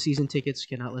got the season tickets.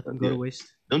 Cannot let them go to Yeah.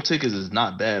 waste. Them tickets is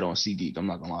not bad on SeatGeek. I'm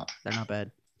not gonna lie. They're not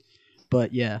bad.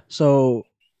 But yeah, so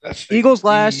That's the Eagles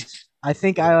last. East. I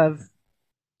think I'm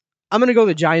gonna go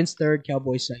the Giants third,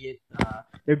 Cowboys second.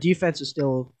 Their defense is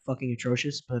still fucking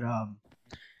atrocious, but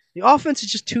the offense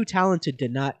is just too talented to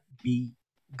not be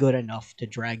good enough to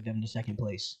drag them to second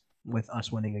place with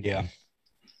us winning again.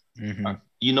 Yeah. Mhm.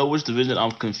 You know which division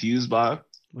I'm confused by?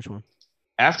 Which one?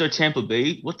 After Tampa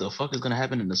Bay, what the fuck is gonna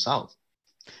happen in the South?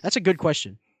 That's a good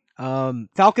question.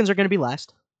 Falcons are gonna be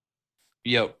last,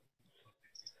 Yep.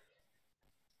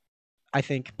 I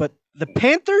think, but the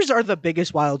Panthers are the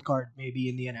biggest wild card maybe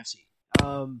in the NFC.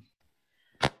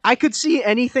 I could see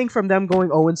anything from them going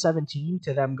 0-17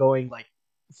 to them going like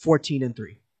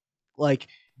 14-3. Like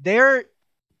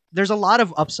there's a lot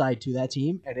of upside to that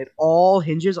team, and it all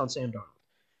hinges on Sam Darnold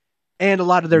and a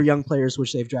lot of their young players,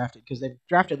 which they've drafted because they've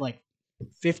drafted like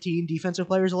 15 defensive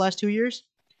players the last 2 years.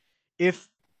 If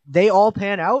they all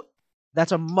pan out,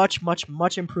 that's a much, much,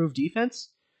 much improved defense,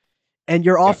 and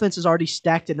your offense is already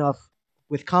stacked enough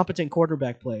with competent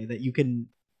quarterback play that you can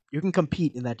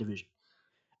compete in that division.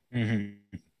 Mhm.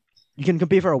 You can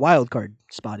compete for a wild card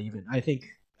spot even. I think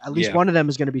at least Yeah. one of them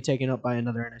is going to be taken up by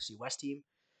another NFC West team.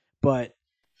 But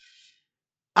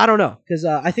I don't know because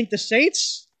I think the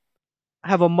Saints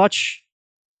have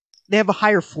a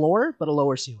higher floor but a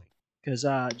lower ceiling. because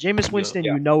Jameis Winston,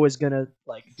 Yeah. you know, is gonna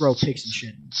like throw picks and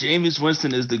shit. Jameis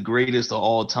Winston is the greatest of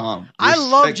all time. I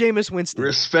love Jameis Winston,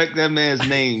 Respect that man's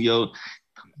name, yo.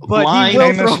 but blind- he will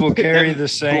Jameis throw. will carry That- the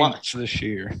Saints this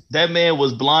year. That man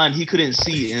was blind. He couldn't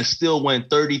see and still went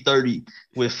 30-30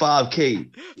 with 5K.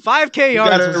 5K You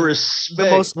yards. gotta Was, respect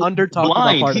the most under-talked about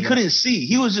blind. part He of that. couldn't see.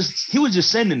 He was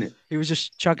just sending it. he was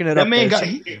just chucking it That up. man there. got So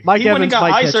he, Mike he went and Evans got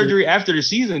might eye catch it. surgery after the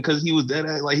season because he was dead.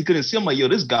 Like he couldn't see. I'm like, yo,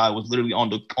 this guy was literally on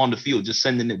the field just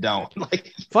sending it down.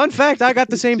 Like Fun fact: I got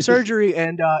the same surgery,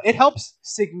 and it helps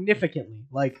significantly,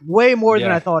 like way more than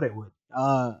Yeah. I thought it would.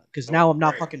 Because now I'm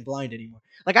not fucking blind anymore.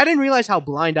 Like I didn't realize how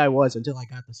blind I was until I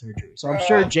got the surgery. So I'm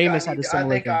sure Jameis had a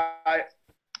similar thing.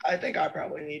 I think I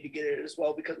probably need to get it as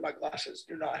well because my glasses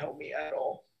do not help me at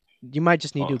all. You might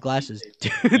just need new glasses.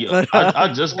 yo, But,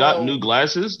 I just got Well, new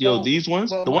glasses. Yo, well, these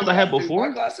ones, Well, the ones I had dude, before.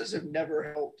 my glasses have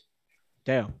never helped.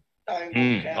 damn. I ain't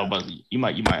gonna cap. Oh, but you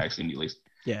might actually need lace.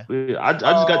 Yeah. I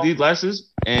just got these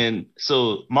glasses, and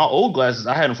so my old glasses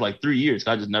I had them for like 3 years.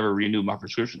 I just never renewed my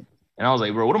prescription, and I was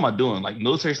like, bro, what am I doing? Like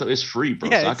military stuff is free, bro.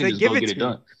 Yeah, so I it's can like, just give go it get to it me.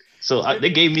 done. So they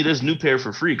gave me this new pair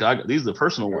for free. Cause these are the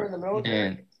personal You're in ones. the military.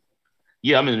 And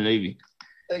yeah, I'm in the Navy.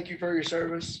 Thank you for your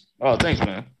service. Oh, thanks,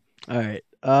 man. All right.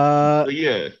 But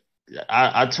yeah,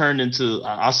 I turned into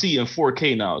I see in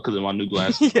 4K now because of my new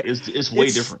glasses. Yeah. It's way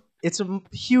It's- different. It's a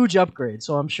huge upgrade,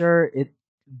 so I'm sure it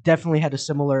definitely had a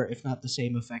similar, if not the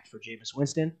same, effect for Jameis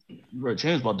Winston. Bro,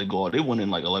 James about to go out. They won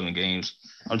in like 11 games.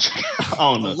 I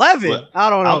don't know. 11. But I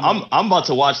don't know. I'm about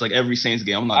to watch like every Saints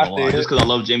game. I'm not gonna I lie, did. just because I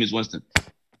love Jameis Winston.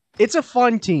 It's a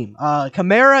fun team.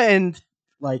 Kamara and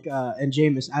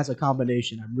Jameis as a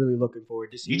combination. I'm really looking forward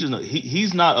to You seeing. just know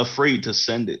he's not afraid to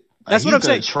send it. Like, That's what he's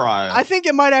I'm gonna saying. Try. I think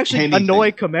it might actually anything. annoy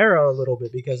Kamara a little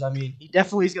bit because I mean he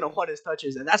definitely is going to want his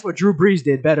touches, and that's what Drew Brees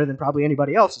did better than probably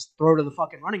anybody else is throw to the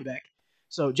fucking running back.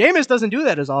 So Jameis doesn't do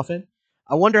that as often.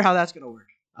 I wonder how that's going to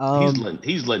work.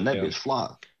 He's letting that Yeah. bitch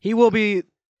fly. He will be.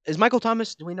 Is Michael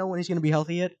Thomas? Do we know when he's going to be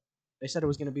healthy yet? They said it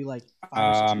was going to be like 5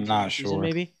 or 6 I'm weeks not into the season, sure.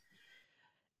 maybe.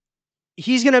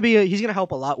 He's gonna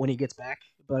help a lot when he gets back,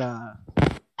 but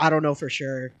I don't know for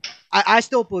sure. I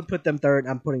still would put them third.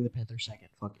 I'm putting the Panthers second.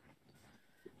 Fuck it.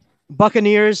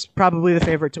 Buccaneers probably the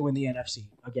favorite to win the NFC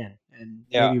again, and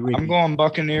Yeah, maybe repeat. I'm going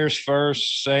Buccaneers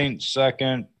first, Saints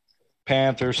second,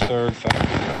 Panthers third.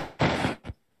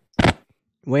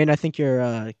 Wayne, I think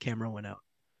your camera went out.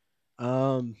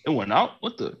 It went out.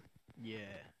 What the? Yeah.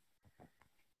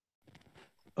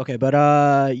 Okay,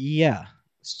 but yeah.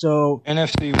 So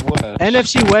NFC West.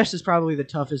 NFC West is probably the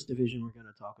toughest division we're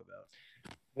gonna talk about.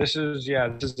 This is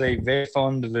a very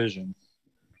fun division.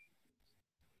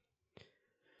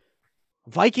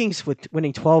 Vikings with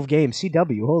winning 12 games.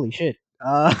 CW, holy shit.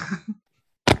 I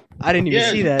didn't even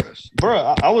Yeah. see that.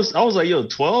 Bro, I was like, yo,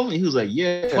 12, and he was like,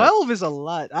 yeah. 12 is a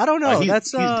lot. I don't know. Like,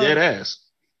 That's he's dead ass.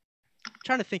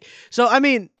 trying to think. So I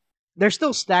mean, they're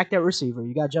still stacked at receiver.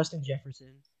 You got Justin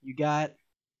Jefferson. You got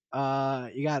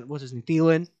what's his name?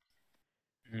 Thielen.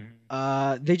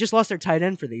 They just lost their tight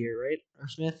end for the year, right? Or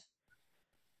Smith.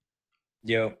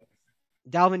 Yep.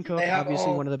 Dalvin Cook, They have obviously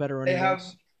all- one of the better They running have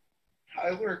backs.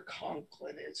 Tyler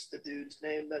Conklin. It's the dude's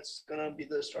name that's gonna be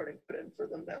the starting put in for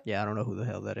them now. Yeah, I don't know who the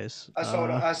hell that is. I saw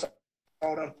it. I saw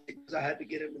it on because I had to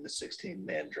get him in the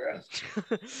 16-man draft.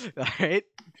 All right,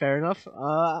 fair enough.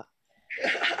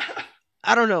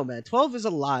 I don't know, man. 12 is a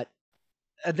lot.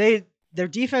 Their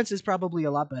defense is probably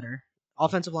a lot better.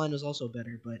 Offensive line is also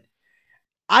better, but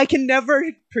I can never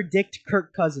predict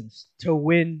Kirk Cousins to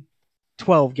win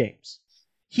 12 games.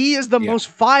 He is the Yeah. most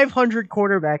 500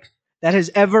 quarterback that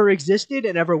has ever existed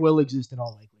and ever will exist in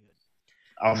all likelihood.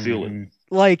 I feel it.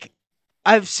 Like,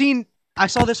 I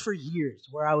saw this for years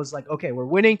where I was like, okay, we're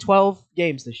winning 12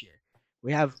 games this year.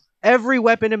 We have every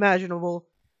weapon imaginable.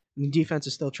 The defense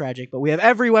is still tragic, but we have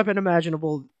every weapon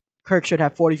imaginable. Kirk should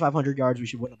have 4,500 yards. We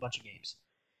should win a bunch of games.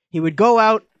 He would go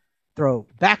out, throw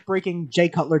back-breaking Jay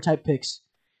Cutler type picks,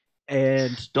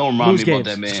 and Don't remind lose me about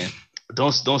games. that man.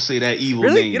 Don't say that evil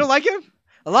Really, name. you don't like him?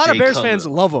 A lot of Jay Bears Cutler. fans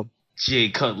love him. Jay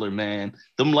Cutler, man.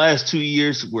 Them last 2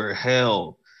 years were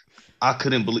hell. I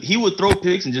couldn't believe he would throw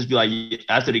picks and just be like,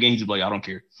 after the game, he'd just be like, I don't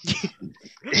care.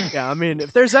 Yeah, I mean,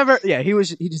 if there's ever, he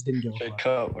just didn't give a Jay fuck.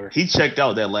 Cutler. He checked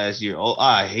out that last year. Oh,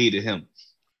 I hated him.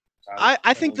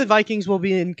 I think the Vikings will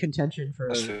be in contention for.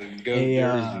 That's a good a,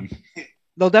 jersey.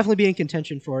 They'll definitely be in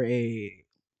contention for a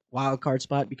wild card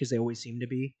spot because they always seem to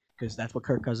be, because that's what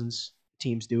Kirk Cousins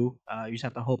teams do. You just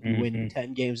have to hope you win Mhm.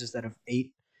 10 games instead of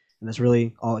 8, and that's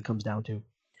really all it comes down to.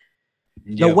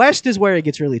 The Yep. West is where it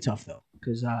gets really tough, though,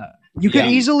 because you can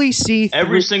Yeah. easily see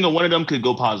Every single one of them could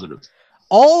go positive.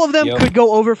 all of them Yep. could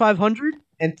go over 500,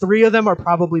 and 3 of them are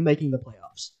probably making the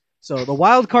playoffs. So the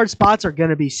wild card spots are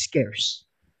gonna be scarce.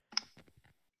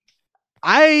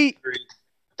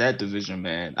 That division,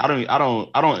 man. I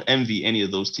don't envy any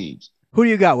of those teams. Who do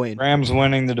you got, Wayne? Rams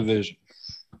winning the division.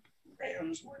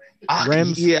 Rams winning.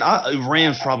 Rams?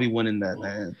 Rams probably winning that,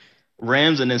 man.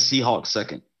 Rams and then Seahawks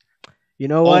second. You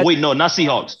know what? Oh wait, no, not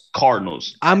Seahawks.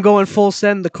 Cardinals. I'm going full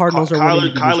send. The Cardinals are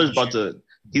winning. Kyler's about to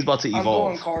I'm going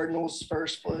evolve. Cardinals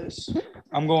first place.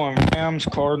 I'm going Rams,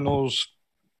 Cardinals,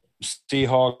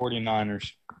 Seahawks,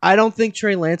 49ers. I don't think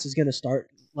Trey Lance is gonna start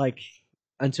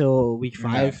until week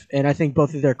 5, and I think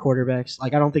both of their quarterbacks. I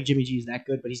don't think Jimmy G is that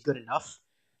good, but he's good enough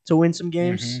to win some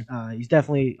games. He's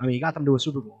definitely. I mean, he got them to a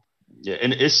Super Bowl. Yeah,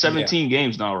 and it's 17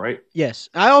 games now, right? Yes,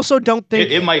 I also don't think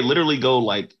It might literally go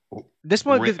this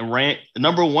one.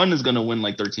 number 1 is gonna win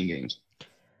 13 games.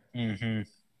 Mm-hmm.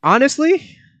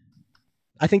 Honestly,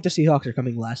 I think the Seahawks are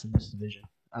coming last in this division.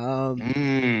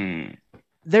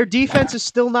 Their defense is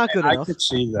still not good enough. I could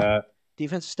see that.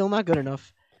 Defense is still not good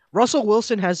enough. Russell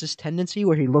Wilson has this tendency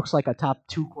where he looks like a top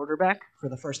 2 quarterback for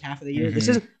the first half of the year.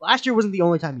 Last year wasn't the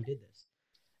only time he did this,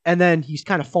 and then he's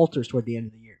kind of falters toward the end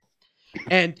of the year.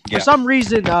 And for some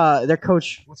reason, their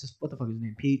coach, what the fuck is his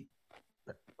name? Pete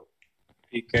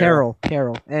Carroll,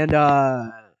 and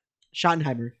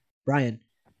Schottenheimer, Brian.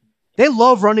 They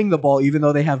love running the ball, even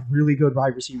though they have really good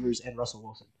wide receivers and Russell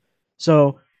Wilson.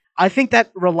 So I think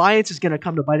that reliance is going to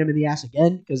come to bite him in the ass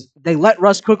again because they let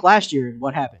Russ cook last year, and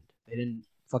what happened? They didn't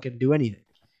fucking do anything.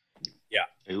 Yeah.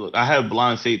 Hey, look, I have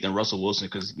blind faith in Russell Wilson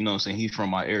because, you know what I'm saying, he's from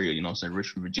my area, you know what I'm saying,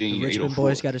 Richmond, Virginia. The Richmond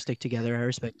boys got to stick together. I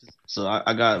respect it. So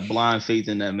I got blind faith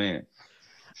in that man.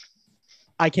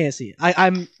 I can't see it.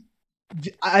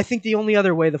 I think the only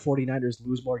other way the 49ers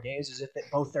lose more games is if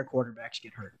both their quarterbacks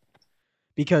get hurt.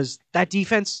 Because that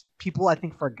defense, people I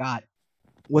think forgot,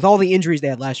 with all the injuries they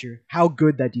had last year, how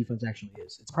good that defense actually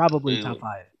is. It's probably top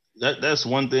 5. That's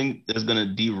one thing that's going to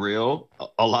derail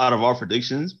a lot of our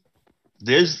predictions.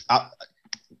 There's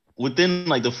within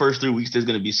the first 3 weeks, there's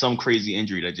going to be some crazy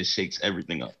injury that just shakes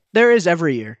everything up. There is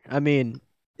every year. I mean,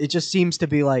 it just seems to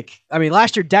be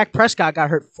last year Dak Prescott got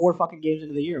hurt 4 fucking games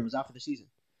into the year and was out for the season.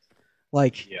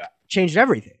 Changed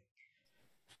everything.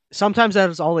 Sometimes that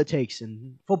is all it takes.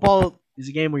 And football is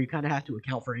a game where you kind of have to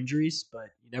account for injuries, but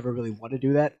you never really want to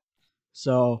do that.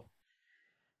 So,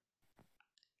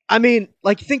 I mean,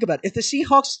 think about it. If the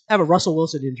Seahawks have a Russell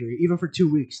Wilson injury, even for 2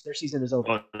 weeks, their season is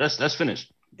over. Oh, that's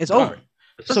finished. It's over.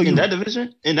 So in that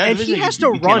division, he has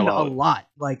to run a lot.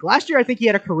 Last year, I think he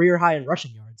had a career high in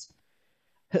rushing yards.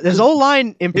 His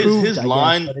O-line improved, his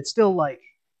line, but it's still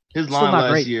his line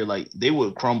last year, they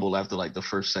would crumble after the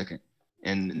first second,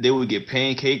 and they would get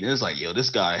pancaked. And it's yo, this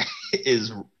guy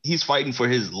he's fighting for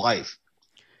his life.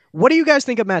 What do you guys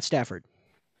think of Matt Stafford?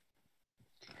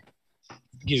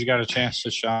 He's got a chance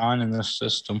to shine in this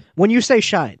system. When you say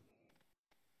shine,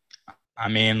 I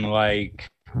mean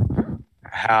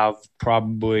have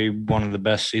probably one of the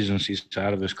best seasons he's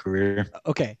had of his career.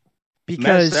 Okay,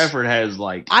 because Matt Stafford has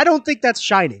I don't think that's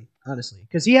shining, honestly,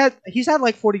 because he's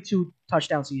had 42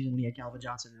 touchdown season when he had Calvin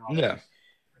Johnson and all that. Yeah,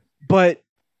 but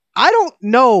I don't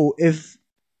know if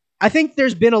I think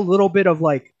there's been a little bit of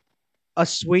a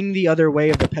swing the other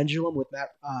way of the pendulum with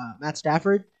Matt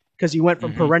Stafford because he went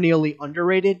from perennially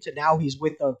underrated to now he's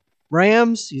with the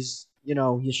Rams. He's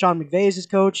Sean McVay as his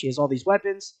coach. He has all these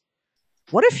weapons.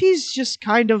 What if he's just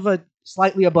kind of a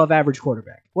slightly above average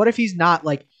quarterback? What if he's not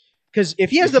because if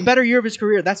he has the better year of his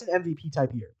career, that's an MVP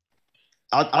type year.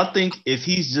 I think if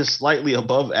he's just slightly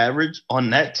above average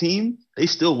on that team, they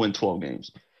still win 12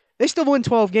 games. They still win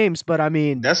 12 games, but I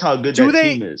mean, that's how good that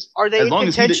team is. Are they in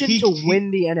contention to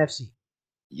win the NFC?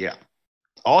 Yeah.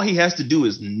 All he has to do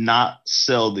is not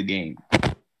sell the game.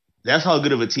 That's how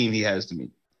good of a team he has to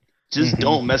me. Just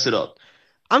don't mess it up.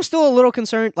 I'm still a little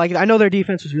concerned. I know their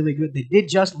defense was really good. They did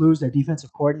just lose their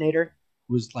defensive coordinator,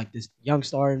 who was this young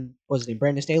star, and what was his name?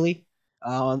 Brandon Staley.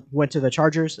 Went to the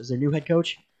Chargers as their new head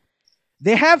coach.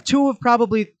 They have two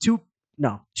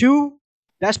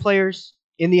best players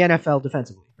in the NFL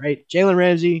defensively, right? Jalen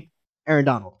Ramsey, Aaron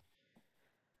Donald.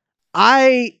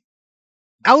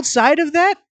 Outside of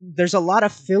that, there's a lot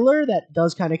of filler that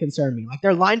does kind of concern me.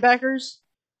 Their linebackers,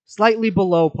 slightly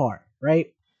below par,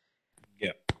 right?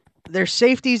 Yeah. Their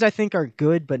safeties, I think, are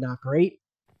good, but not great.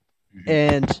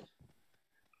 And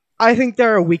I think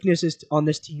there are weaknesses on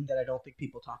this team that I don't think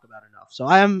people talk about enough. So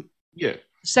I am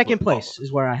second place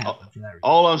is where I have them for that reason.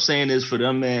 All I'm saying is for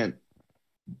them, man,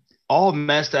 all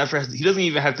Matt Stafford he doesn't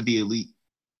even have to be elite.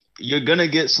 You're going to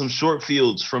get some short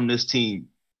fields from this team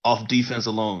off defense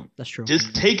alone. That's true.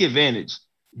 Just take advantage.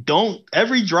 Don't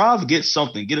every drive get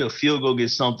something. Get a field goal, get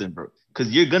something, bro.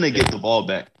 Because you're going to get the ball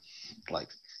back.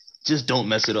 just don't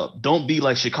mess it up. Don't be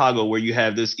like Chicago where you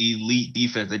have this elite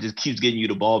defense that just keeps getting you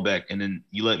the ball back, and then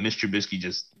you let Mr. Trubisky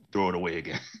just throw it away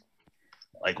again.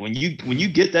 Like when you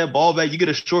get that ball back, you get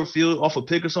a short field off a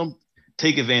pick or something,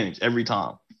 take advantage every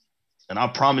time. And I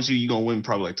promise you're going to win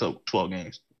probably like 12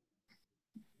 games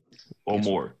or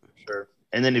more. Sure.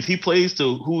 And then if he plays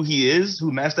to who he is,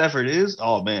 who Matt Stafford is,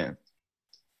 oh, man,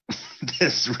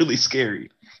 that's really scary.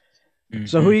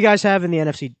 So who you guys have in the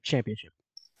NFC Championship?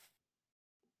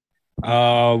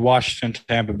 Washington,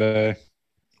 Tampa Bay.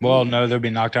 Well, no, they'll be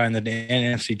knocked out in the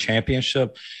NFC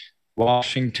Championship.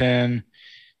 Washington.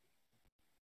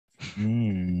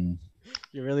 You're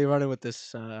really running with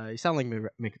this. You sound like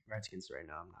Redskins right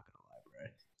now. I'm not gonna lie, bro. I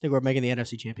think we're making the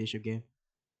NFC Championship game.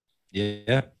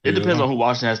 Yeah. It depends on who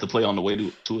Washington has to play on the way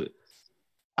to it.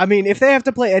 I mean, if they have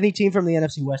to play any team from the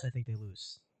NFC West, I think they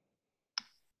lose.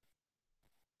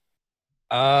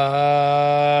 No,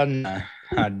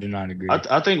 I do not agree.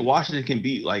 I think Washington can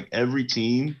beat like every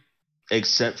team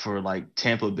except for like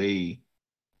Tampa Bay.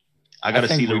 I got to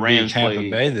see the Rams Tampa play.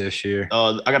 Bay this year.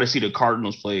 I got to see the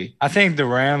Cardinals play. I think the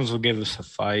Rams will give us a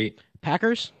fight.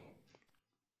 Packers?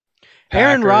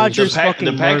 Aaron Rodgers The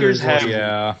fucking Packers murders have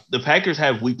us. the Packers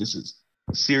have weaknesses,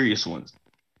 serious ones,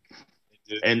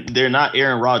 and they're not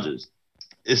Aaron Rodgers.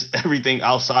 It's everything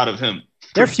outside of him.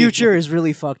 Their future is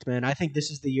really fucked, man. I think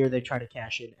this is the year they try to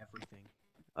cash in everything.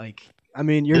 Like, I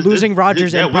mean, you're losing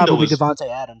Rodgers and probably Devontae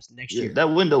Adams next year.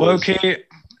 That window. Okay,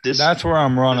 that's where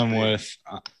I'm running with.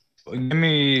 Give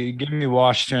me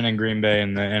Washington and Green Bay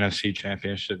in the NFC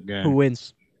Championship game. Who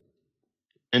wins?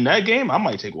 In that game, I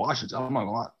might take Washington. I'm not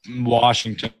gonna lie.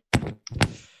 Washington.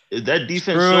 If that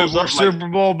defense shows up, Super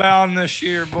Bowl bound this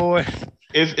year, boy.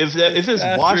 If it's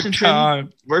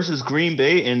Washington versus Green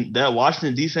Bay and that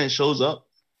Washington defense shows up,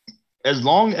 as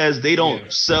long as they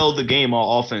don't sell the game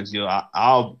on offense,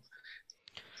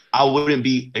 I wouldn't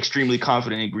be extremely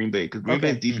confident in Green Bay because Green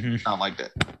Bay's defense is not like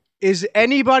that. Is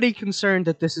anybody concerned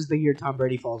that this is the year Tom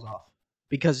Brady falls off?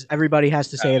 Because everybody has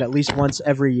to say it at least once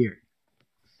every year.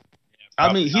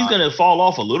 I mean, he's gonna fall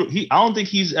off a little. I don't think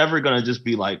he's ever gonna just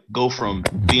be like go from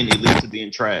being elite to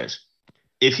being trash.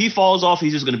 If he falls off,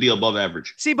 he's just gonna be above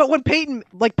average. See, but when Peyton,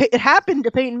 it happened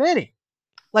to Peyton Manning,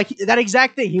 like that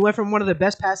exact thing. He went from one of the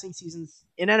best passing seasons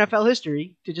in NFL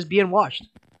history to just being washed.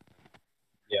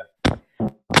 Yeah,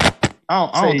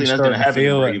 I don't think that's gonna happen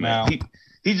to Brady, now.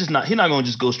 He's not gonna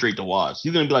just go straight to wash.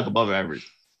 He's gonna be like above average.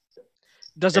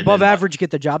 Does above average get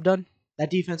the job done?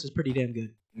 That defense is pretty damn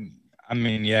good. I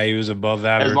mean, yeah, he was above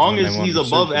average. As long as he's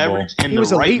above average in the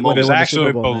right moment. He was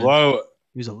actually below.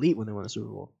 He was elite when they won the Super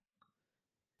Bowl.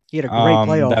 He had a great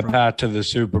playoff. That path to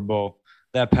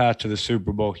the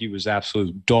Super Bowl, he was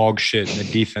absolute dog shit, and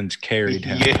the defense carried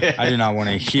him. Yeah. I did not want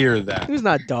to hear that. He was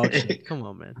not dog shit. Come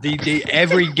on, man.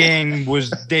 Every game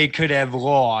they could have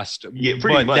lost,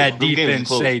 but much. that defense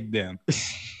saved them.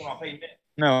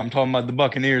 No, I'm talking about the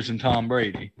Buccaneers and Tom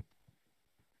Brady.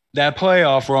 That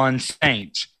playoff run,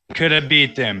 Saints could have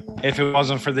beat them if it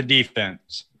wasn't for the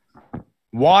defense.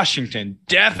 Washington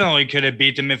definitely could have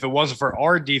beat them if it wasn't for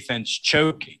our defense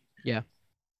choking. Yeah.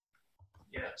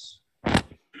 Yes.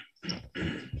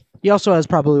 He also has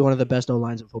probably one of the best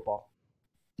O-lines in football.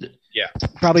 Yeah.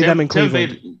 Probably them in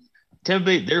Cleveland. Tampa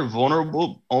Bay, they're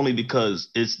vulnerable only because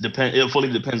it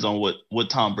fully depends on what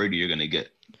Tom Brady you're gonna get.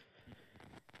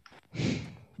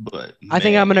 But I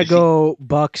think I'm gonna go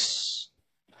Bucks.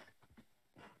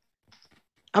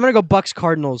 I'm gonna go Bucks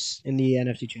Cardinals in the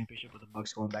NFC Championship with the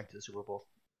Bucks going back to the Super Bowl.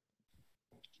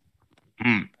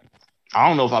 I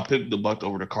don't know if I picked the Bucks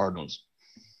over the Cardinals.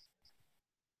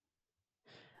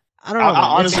 I don't know.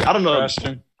 Honestly, I don't know.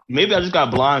 Maybe I just got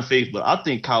blind faith, but I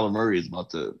think Kyler Murray is about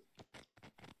to.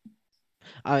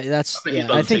 I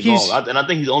think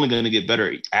he's only going to get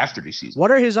better after the season. What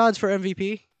are his odds for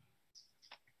MVP?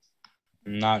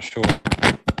 Not sure.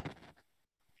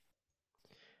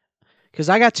 Because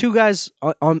I got two guys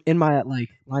in my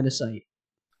line of sight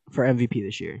for MVP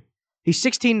this year. He's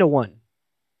 16-1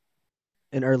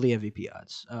 in early MVP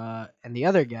odds. And the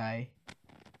other guy,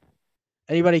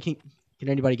 can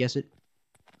anybody guess it?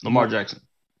 Lamar Jackson.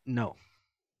 No.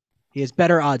 He has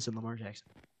better odds than Lamar Jackson.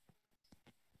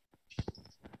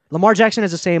 Lamar Jackson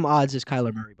has the same odds as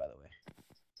Kyler Murray, by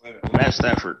the way. Matt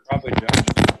Stafford. Probably Josh.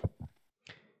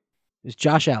 It's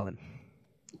Josh Allen.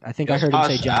 I think I heard him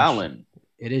say Josh Allen.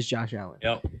 It is Josh Allen.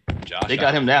 Yep. They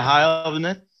got him that high up in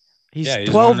that? He's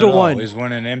 12-1. He's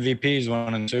winning MVP. He's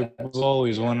winning Super Bowl.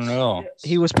 He's winning it all.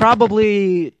 He was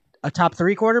probably a top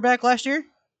 3 quarterback last year.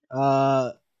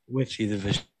 With See the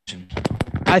vision.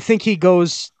 I think he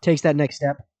takes that next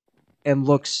step, and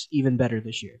looks even better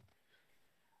this year.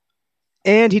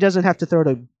 And he doesn't have to throw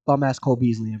to bum ass Cole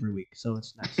Beasley every week, so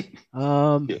it's nice.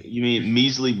 You mean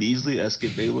Measly Beasley, as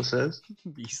Skip Bayless says?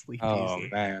 Beasley. Oh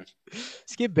man,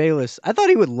 Skip Bayless. I thought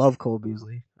he would love Cole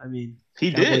Beasley. I mean,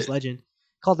 He Cowboys did. legend.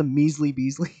 Called him Measly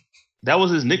Beasley. That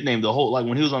was his nickname the whole, like,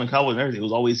 when he was on the Cowboys and everything. It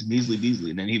was always Measly Beasley.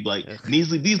 And then he'd be like, Ugh.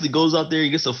 Measly Beasley goes out there, he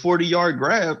gets a 40-yard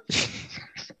grab.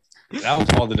 that was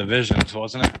all the divisions,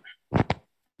 wasn't it?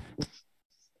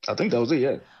 I think that was it,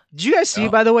 yeah. Did you guys see, Yeah.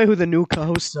 by the way, who the new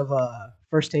co-host of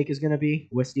First Take is going to be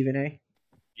with Stephen A?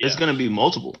 It's going to be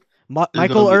multiple.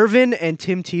 Michael gonna be- Irvin and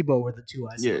Tim Tebow were the two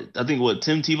I saw. Yeah, I think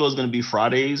Tim Tebow is going to be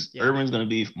Fridays. Yeah. Irvin's going to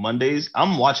be Mondays.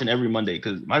 I'm watching every Monday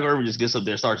because Michael Irvin just gets up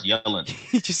there and starts yelling.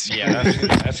 He just Yeah,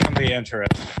 that's gonna be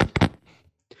interesting.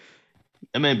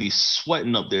 That man be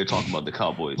sweating up there talking about the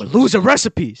Cowboys. with loser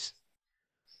recipes.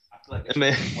 I feel like that's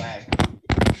Man.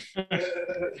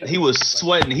 swag. He was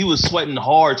sweating. He was sweating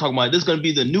hard, talking about this is going to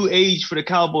be the new age for the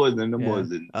Cowboys. And them Yeah. boys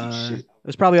didn't do shit. It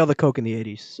was probably all the coke in the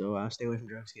 80s, so stay away from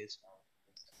drugs, kids.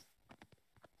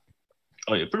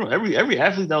 Oh yeah, pretty much every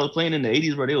athlete that was playing in the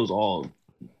 80s, bro, it was all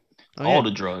Oh, yeah.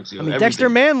 the drugs. I mean, Dexter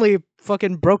Manley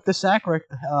fucking broke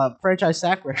the franchise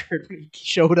sack record when he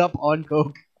showed up on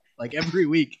coke like every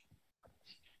week.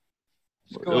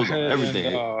 It was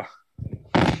everything. We'll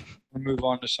move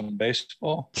on to some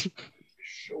baseball.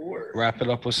 Sure. Wrap it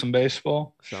up with some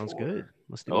baseball. Sounds Sure. good.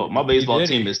 Let's do Oh, it. my baseball did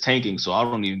team it. is tanking, so I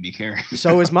don't even be caring.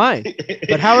 So is mine.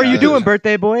 But how are you Yeah. doing,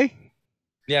 birthday boy?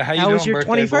 Yeah, how you How doing, was your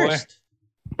birthday boy? 21st?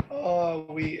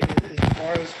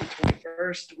 Tomorrow's the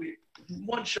 21st. We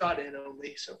one shot in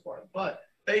only so far, but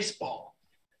baseball.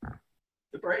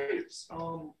 The Braves.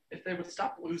 If they would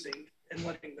stop losing and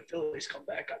letting the Phillies come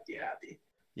back, I'd be happy.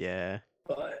 Yeah.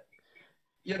 But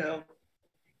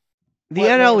The What-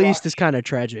 NL what- East is kind of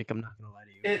tragic. I'm not gonna lie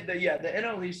to you. the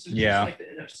NL East is Yeah. just like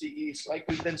the NFC East, like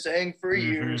we've been saying for Mhm.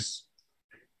 years.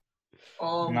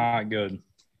 Not good.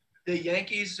 The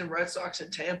Yankees and Red Sox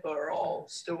and Tampa are all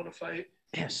still in a fight.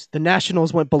 Yes, the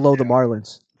Nationals went below the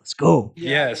Marlins. Let's go.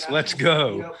 Yes, the let's Nationals-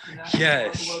 go. Yep, the Nationals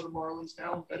Yes. are below the Marlins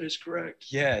now. That is correct.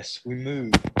 Yes, we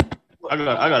move. I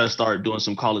gotta start doing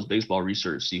some college baseball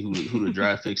research, see who the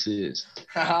draft picks is.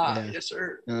 Yeah. Yes,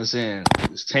 sir. You know what I'm saying?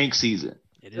 It's tank season.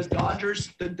 It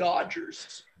The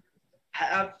Dodgers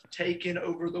have taken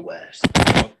over the West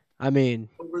I mean,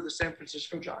 over the San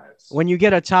Francisco Giants. when you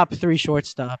get a top 3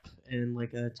 shortstop and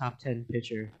like a top 10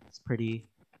 pitcher, it's pretty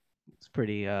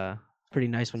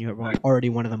nice when you're already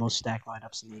one of the most stacked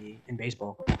lineups in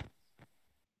baseball.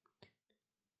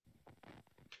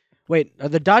 Wait, are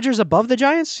the Dodgers above the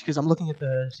Giants? Because I'm looking at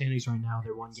the standings right now.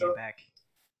 They're one game So- back.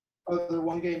 Oh, they're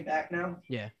one game back now.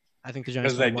 I think the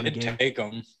Giants Because they won a did game. take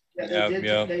them. Yeah, Yep,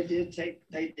 yep. They did take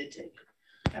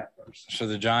at first. So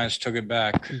the Giants took it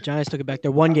back. The Giants took it back.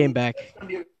 They're one game back. It's gonna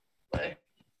be a play.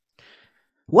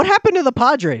 What happened to the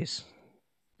Padres?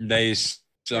 They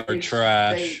are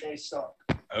trash. They suck.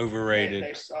 Overrated.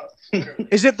 They suck.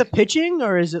 Is it the pitching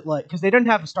or is it like because they didn't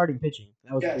have a starting pitching?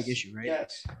 That was a big issue, right?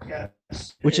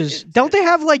 Yes. Which is don't they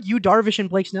have like Yu Darvish and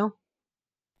Blake Snell?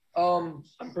 I'm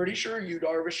pretty sure Yu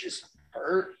Darvish is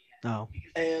hurt, No.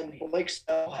 and Blake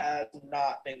Snell has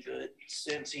not been good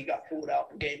since he got pulled out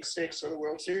in Game 6 of the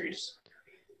World Series,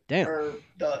 Damn. or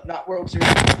the not World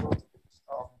Series, but World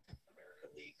American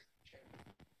League.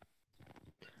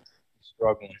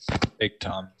 Struggling big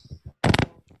time.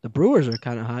 The Brewers are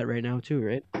kind of hot right now too,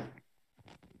 right?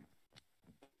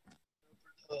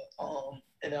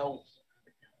 NL.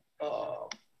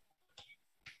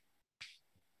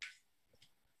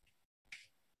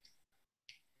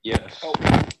 Yes. Oh,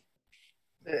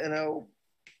 the NL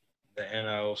The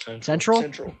NL Central. Central?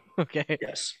 Central. Okay.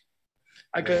 Yes.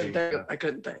 There you go. I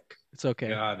couldn't think. It's okay.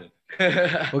 Got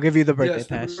it. We'll give you the birthday Yes,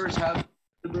 pass.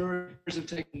 the Brewers have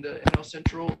taken the NL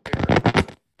Central. They're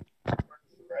the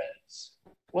Reds.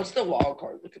 What's the wild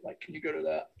card looking like? Can you go to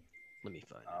that? Let me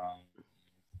find it.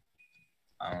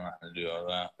 I don't know how to do all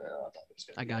that. I thought it was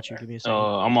gonna I be got you. there. Give me a second.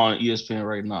 I'm on ESPN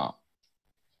right now.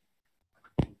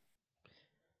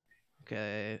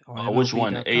 Okay. Which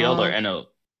one? AL or NL?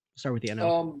 Start with the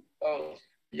NL.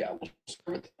 Yeah, we'll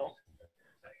start with NL.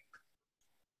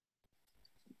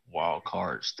 Wild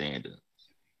card standing.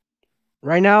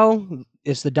 Right now,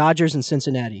 it's the Dodgers and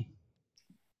Cincinnati.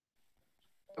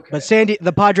 Okay. But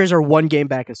the Padres are one game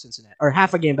back of Cincinnati, or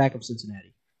half a game back of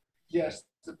Cincinnati. Yes,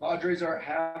 the Padres are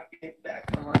half game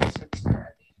back behind Cincinnati.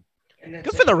 And then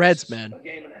Good for the Reds, Cincinnati's man. A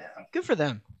game and a half. Good for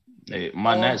them. Hey,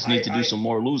 my Nats need to do some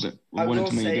more losing. We're I winning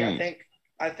will too many say, games.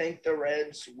 I think the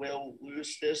Reds will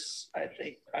lose this. I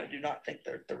do not think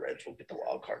that the Reds will get the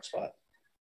wild card spot.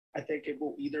 I think it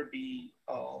will either be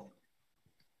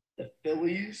the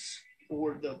Phillies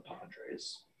or the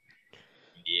Padres.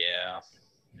 Yeah.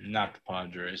 Not the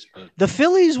Padres, but The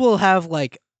Phillies will have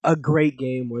like a great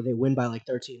game where they win by like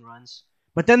 13 runs,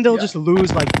 but then they'll Yeah. just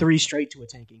lose like 3 straight to a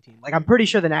tanking team. Like I'm pretty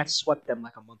sure the Nats swept them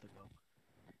like a month ago.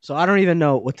 So I don't even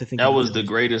know what to think. That of was the Phillies.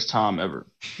 greatest time ever.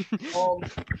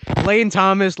 Lane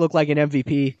Thomas looked like an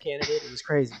MVP candidate. It was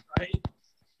crazy.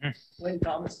 Right? Lane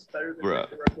Thomas is better than Bruh.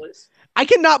 Victor Robles. I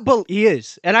cannot believe he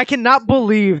is, and I cannot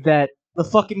believe that the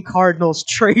fucking Cardinals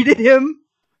traded him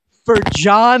for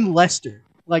John Lester.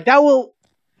 Like that will,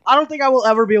 I don't think I will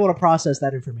ever be able to process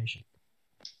that information.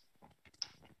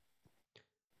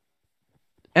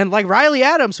 And like Riley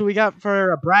Adams, who we got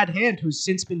for Brad Hand, who's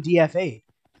since been DFA'd.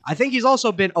 I think he's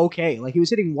also been okay. Like he was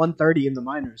hitting 130 in the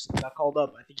minors. He got called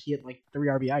up. I think he hit like 3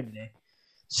 RBI today.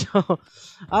 So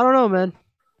I don't know, man.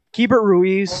 Keibert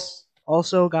Ruiz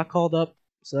also got called up,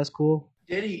 so that's cool.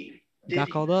 Did he? Got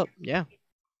called up, yeah.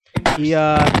 He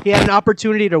had an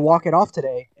opportunity to walk it off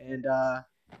today and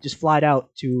just flied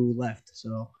out to left.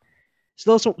 So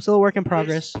still a work in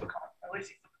progress. At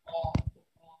least he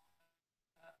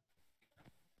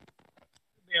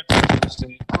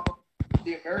took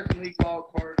the American League wild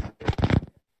card.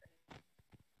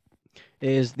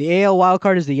 Is the AL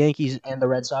wildcard is the Yankees and the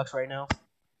Red Sox right now?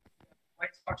 White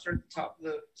Sox are at the top of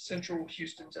the Central,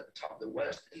 Houston's at the top of the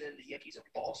West, and then the Yankees and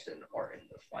Boston are in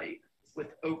the fight with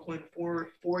Oakland four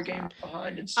games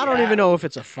behind. And I don't even know if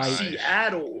it's a fight.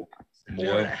 Seattle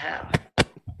 4.5.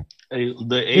 Hey, the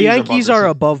The Yankees are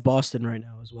above Boston right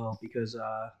now as well because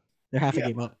they're half a Yeah.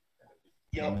 game up.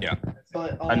 Yep. Yeah.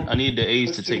 But I need the A's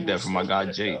let's to see take that what's from my still guy in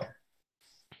it, Jay.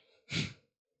 though.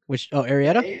 Which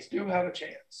Arrieta? A's do have a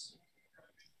chance.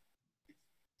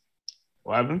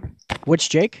 What happened? Which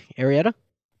Jake? Arrieta?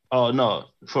 Oh no,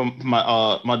 from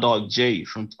my dog Jay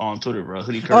from on Twitter, bro.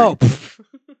 Hoodie Curry. Oh,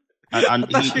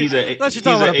 He's a thought you were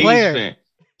talking about a player. A's fan.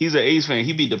 He's an A's fan.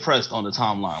 He be depressed on the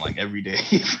timeline like every day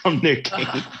from their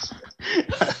games.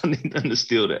 I need them to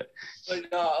steal that. But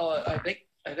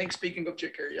I think speaking of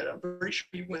Jake Arrieta, I'm pretty sure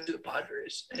he went to the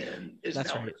Padres and is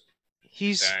That's now right.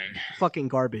 He's dang. fucking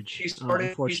garbage. He started.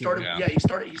 Unfortunately. Yeah. Yeah, he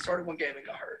started one game and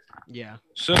got hurt. Yeah.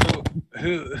 So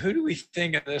who do we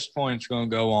think at this point is going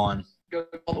to go on Go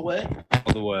all the way.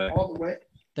 all the way? All the way.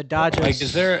 The Dodgers. Like,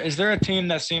 is there a team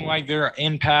that seemed like they're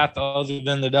in path other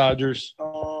than the Dodgers?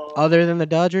 Other than the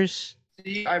Dodgers?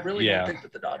 I really Yeah. don't think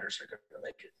that the Dodgers are going to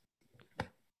make it.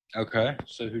 Okay,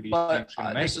 so who do you But think's going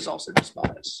to make this it? is also just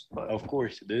bias. But Of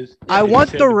course it is. I You want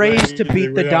said the the Rays to Braves, beat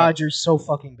the they are. Dodgers so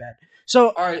fucking bad. So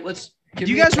all right, let's. Give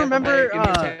Do you me a guys Tampa remember, Bay, give me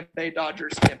a Tampa Bay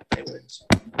Dodgers. Tampa Bay wins.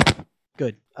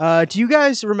 good. Do you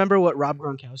guys remember what Rob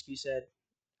Gronkowski said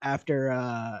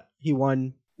after he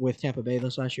won with Tampa Bay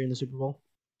this last year in the Super Bowl?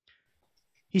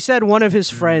 He said one of his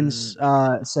friends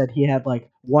said he had like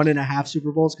 1.5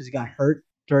 Super Bowls because he got hurt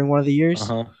during one of the years.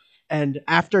 Uh-huh. And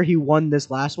after he won this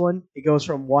last one, it goes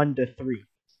from 1 to 3.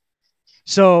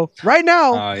 So right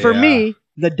now, for yeah. me,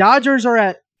 the Dodgers are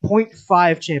at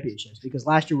 0.5 championships because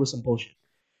last year was some bullshit.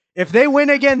 If they win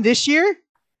again this year,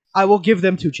 I will give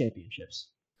them 2 championships.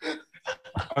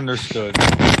 Understood.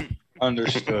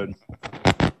 Understood.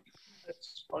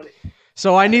 That's funny.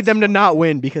 So I need them to not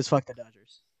win because fuck the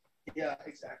Dodgers. Yeah,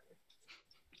 exactly.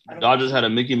 I don't- Dodgers had a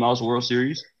Mickey Mouse World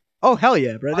Series. Oh hell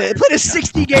yeah, bro! They played a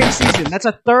 60-game season. That's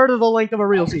a third of the length of a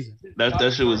real season.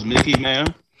 That shit was Mickey,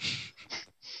 man.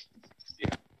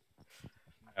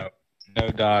 No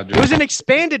Dodgers. It was an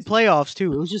expanded playoffs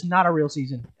too. It was just not a real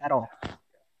season at all.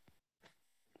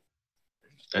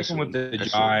 Sticking with the That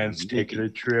shit Giants was taking a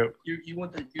trip. You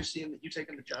want you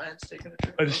taking the Giants taking a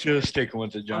trip? I'm still sticking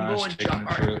with the I'm Giants going. taking All a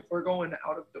right, trip. if we're going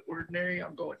out of the ordinary,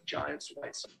 I'm going Giants.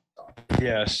 White Sox.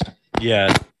 Yes.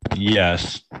 Yes.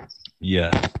 Yes.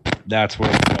 Yes. That's where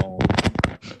it's going.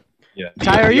 Yeah.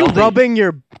 Ty, are Do you y'all think- rubbing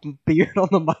your beard on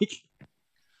the mic?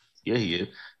 Yeah, he is.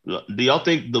 Do y'all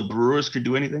think the Brewers could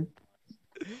do anything?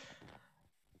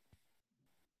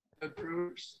 The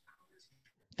Brewers.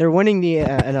 They're winning the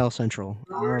NL Central.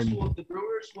 The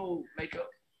Brewers will make a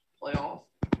playoff.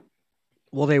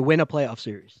 Will they win a playoff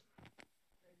series?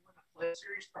 Playoff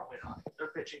series, probably not. Their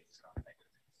pitching is not make it.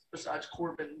 Besides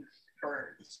Corbin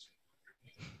Burns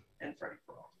and Freddie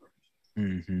Peralta.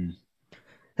 Mm-hmm.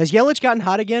 Has Yelich gotten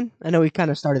hot again? I know he kind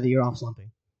of started the year off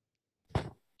slumping. Or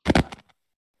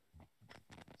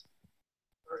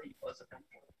he wasn't.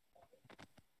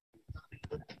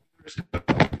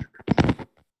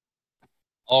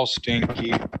 All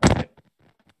stinky.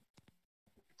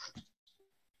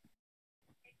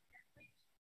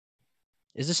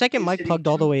 Is the second He's mic hitting plugged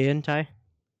all the 2. way in, Ty?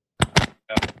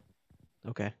 Yeah.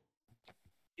 Okay.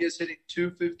 He is hitting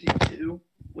 252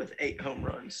 with 8 home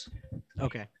runs.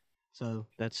 Okay. So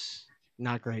that's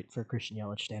not great for Christian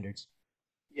Yelich standards.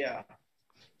 Yeah.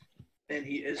 And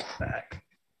he is back.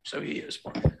 So he is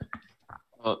one.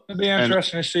 It'll be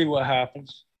interesting to see what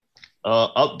happens.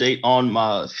 Update on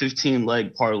my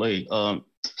 15-leg parlay. So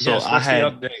Yes, I what's the had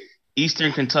update?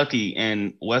 Eastern Kentucky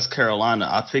and West Carolina.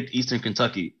 I picked Eastern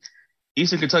Kentucky.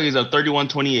 Eastern Kentucky is up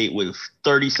 31-28 with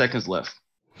 30 seconds left.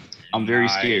 I'm very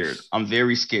Nice. scared. I'm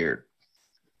very scared.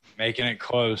 Making it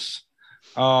close.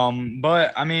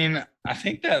 But I mean, I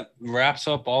think that wraps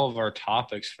up all of our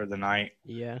topics for the night.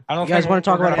 Yeah. I don't You guys think want to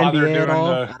talk we're about gonna bother NBA at doing all?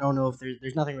 the- I don't know if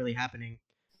there's nothing really happening.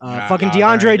 Nah, Fucking there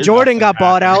DeAndre ain't Jordan nothing got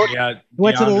bought out. happening. Yeah,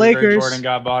 Went to the DeAndre Lakers. Jordan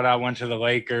got bought out. Went to the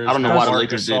Lakers. I don't know Now why the Marc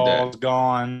Lakers did that. Gasol's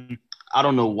gone. I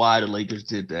don't know why the Lakers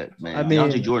did that, man. I mean,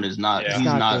 DeAndre Jordan is not. Yeah. He's It's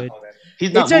not not. good.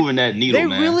 He's not It's a- moving that needle, They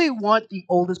man. really want the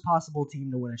oldest possible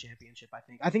team to win a championship.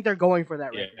 I think they're going for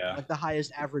that record, Yeah. like the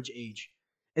highest average age.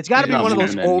 It's got to He's be not one of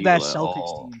those moving that old ass needle at Celtics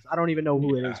all. teams. I don't even know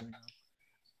who it Yeah. is right now.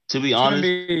 To be It's gonna honest,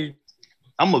 be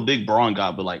I'm a big Braun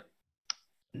guy, but like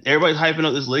everybody's hyping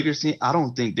up this Lakers team. I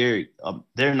don't think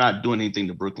they're not doing anything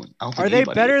to Brooklyn. I don't think Are they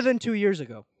anybody better is. than 2 years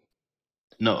ago?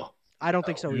 No, I don't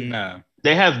think so either. no.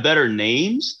 they have better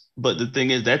names, but the thing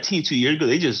is that team 2 years ago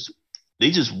they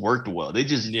just worked well. They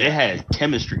Yeah. had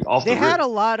chemistry off They the had rip. a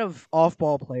lot of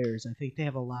off-ball players. I think they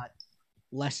have a lot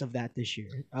less of that this year.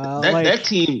 That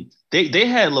team they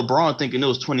had LeBron thinking it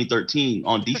was 2013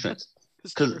 on defense.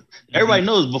 Because Mm-hmm. everybody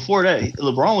knows before that,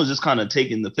 LeBron was just kind of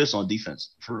taking the piss on defense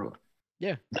for real.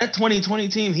 Yeah. That 2020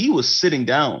 team, he was sitting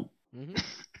down.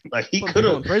 Like he could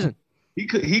in have, prison. he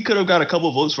could have got a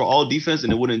couple votes for all defense,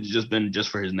 and it wouldn't just been just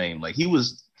for his name. Like he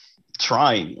was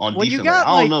trying on When you defense. got, Like,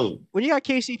 I don't like- know. When you got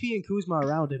KCP and Kuzma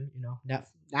around him,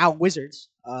 now Wizards,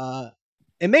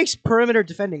 it makes perimeter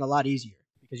defending a lot easier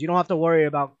because you don't have to worry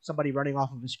about somebody running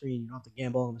off of a screen. You don't have to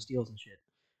gamble on the steals and shit,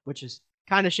 which is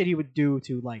kind of shit he would do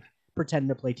to like pretend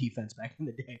to play defense back in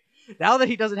the day. Now that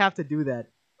he doesn't have to do that,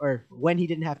 or when he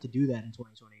didn't have to do that in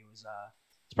 2020,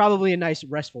 it's probably a nice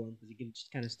rest for him because he can just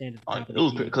kind of stand at the top of It the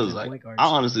was key because and like point guards. I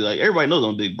honestly like everybody knows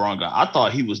I'm a big Bron guy. I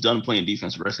thought he was done playing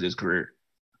defense the rest of his career,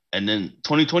 and then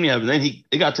 2020 happened. Then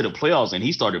it got to the playoffs and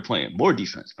he started playing more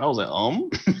defense. And I was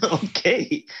like,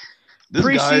 okay, this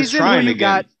guy is Preseason, trying who you again.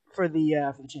 got for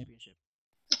the championship?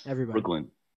 Everybody.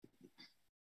 Brooklyn,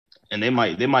 and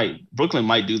Brooklyn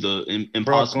might do the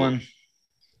impossible. Brooklyn.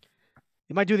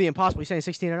 You might do the impossible. You saying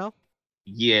 16-0?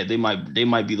 Yeah, they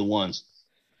might be the ones.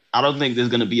 I don't think there's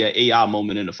gonna be an AI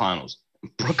moment in the finals.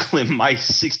 Brooklyn might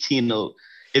 16-0.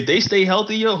 If they stay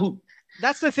healthy, who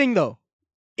That's the thing, though.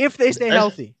 If they stay That's-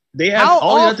 healthy, they have how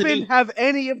all you have to often do. have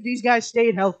any of these guys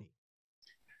stayed healthy?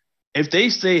 If they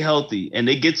stay healthy and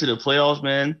they get to the playoffs,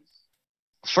 man.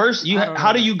 First, I don't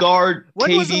how know. do you guard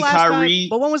When was the KD, last Kyrie, time?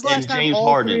 But when was the last and time James all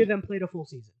Harden? three of them played a full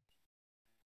season?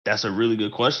 That's a really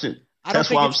good question. I don't That's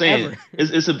think what I'm it's saying. ever.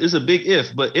 It's a big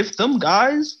if. But if them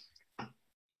guys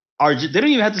they don't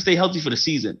even have to stay healthy for the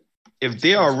season. If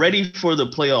they are ready for the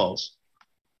playoffs,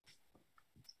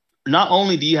 not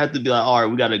only do you have to be like, all right,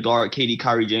 we got to guard KD,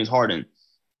 Kyrie, James Harden.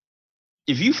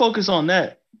 If you focus on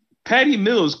that, Patty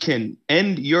Mills can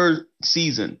end your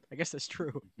season. I guess that's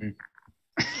true. Mm.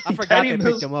 I forgot Patty they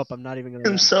Mills picked him up. I'm not even gonna.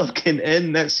 himself can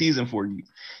end that season for you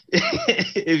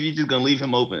if you're just gonna leave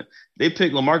him open. They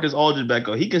pick LaMarcus Aldridge back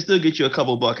up. He can still get you a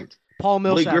couple buckets. Paul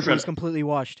Blake Millsap Griffin- was completely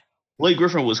washed. Blake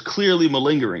Griffin was clearly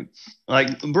malingering.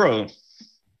 Like, bro,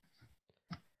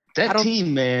 I that don't-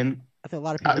 team, man. I think a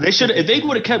lot of people. They should. If they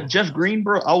would have kept Jeff Green,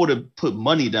 bro, I would have put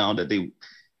money down that they.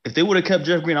 If they would have kept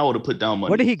Jeff Green, I would have put down money.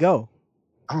 Where did he go?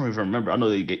 I don't even remember. I know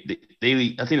they. I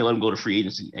think they let him go to free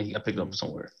agency, and he got picked up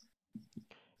somewhere.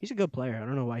 He's a good player. I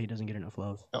don't know why he doesn't get enough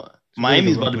love.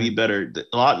 Miami's really about to good be better.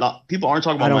 A lot people aren't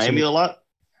talking I about don't see Miami it. a lot.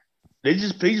 They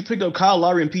just picked up Kyle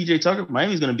Lowry and PJ Tucker.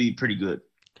 Miami's going to be pretty good.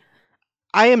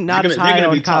 I am not They're as gonna- they're high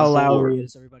gonna on be top Kyle four. Lowry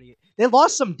as everybody. They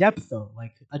lost some depth though,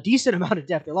 like a decent amount of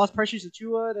depth. They lost Precious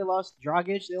Achua. They lost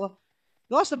Dragic. They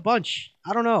lost a bunch.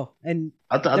 I don't know, and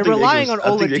I they're think they relying can-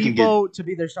 on I think they can get- Oladipo to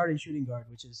be their starting shooting guard,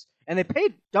 and they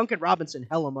paid Duncan Robinson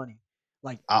hella money.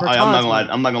 Like I'm Bertans not gonna lie.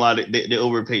 money. I'm not gonna lie. They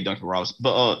overpaid Duncan Robinson,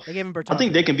 but They gave him Bertans. I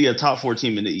think they can be a top 4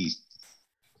 team in the East.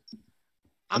 I'm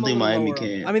I a think little Miami lower on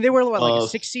can. them. I mean, they were like a Uh,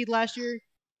 6 seed last year.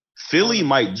 Philly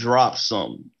might drop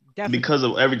some Definitely, because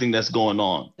of everything that's going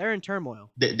on. they're in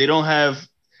turmoil. They don't have.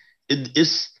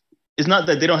 It's not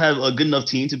that they don't have a good enough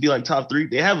team to be like top 3.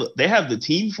 They have the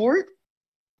team for it.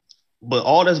 But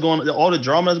all the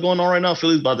drama that's going on right now,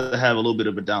 Philly's about to have a little bit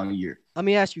of a down year. Let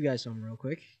me ask you guys something real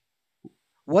quick.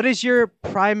 What is your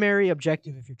primary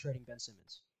objective if you're trading Ben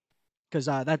Simmons? Because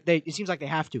it seems like they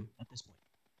have to at this point.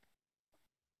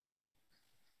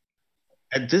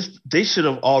 They should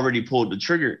have already pulled the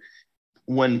trigger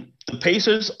when the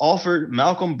Pacers offered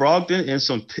Malcolm Brogdon and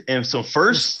some It was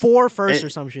first. 4 firsts and- or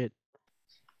some shit.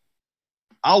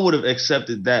 I would have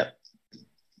accepted that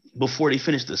before they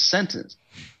finished the sentence.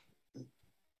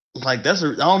 Like I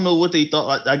don't know what they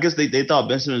thought. I guess they thought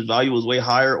Ben Simmons' value was way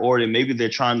higher, or that maybe they're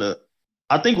trying to.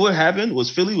 I think what happened was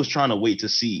Philly was trying to wait to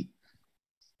see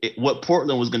what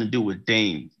Portland was going to do with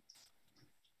Dame,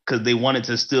 because they wanted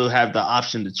to still have the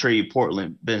option to trade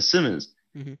Portland Ben Simmons.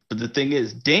 Mm-hmm. But the thing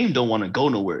is, Dame don't want to go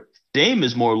nowhere. Dame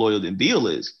is more loyal than Beal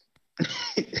is.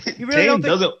 You really don't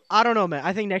think, I don't know, man.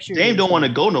 I think next year Dame don't want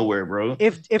to go nowhere, bro.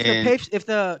 If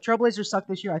the Trailblazers suck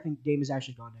this year, I think Dame is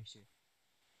actually gone next year.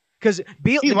 Because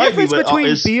the difference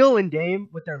between Beal and Dame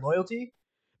with their loyalty,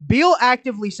 Beal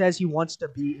actively says he wants to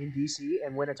be in DC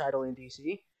and win a title in DC.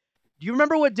 Do you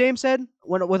remember what Dame said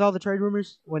with all the trade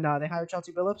rumors when they hired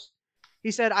Chauncey Billups? He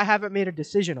said, "I haven't made a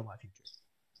decision on my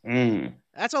future."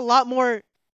 That's a lot more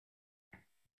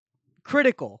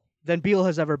critical than Beal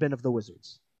has ever been of the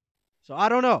Wizards. So I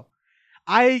don't know.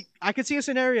 I could see a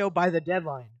scenario by the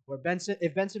deadline where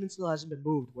if Ben Simmons still hasn't been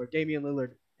moved, where Damian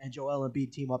Lillard and Joel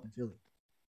Embiid team up in Philly.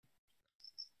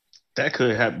 That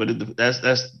could happen, but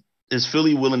is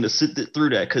Philly willing to sit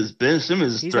through that? Because Ben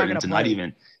Simmons is starting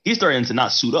to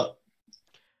not suit up.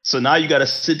 So now you got to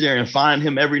sit there and find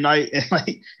him every night,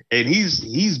 and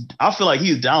he's. I feel like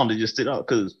he's down to just sit up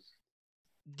because.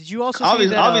 Did you also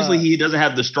obviously he doesn't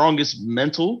have the strongest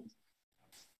mental,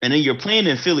 and then you're playing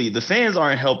in Philly. The fans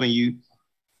aren't helping you.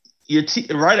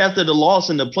 Right after the loss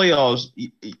in the playoffs,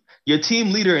 your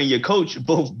team leader and your coach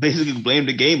both basically blamed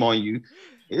the game on you.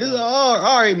 It's like,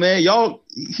 all right, man, y'all.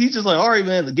 He's just like, all right,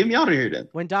 man, get me out of here then.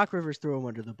 When Doc Rivers threw him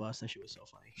under the bus, that shit was so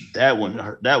funny. That one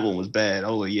hurt. That one was bad. I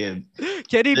was like, yeah.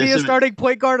 Can he be a starting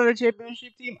point guard on a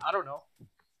championship team? I don't know.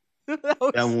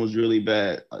 That one was really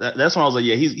bad. That's when I was like,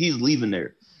 yeah, he's leaving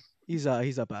there. He's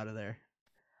up out of there.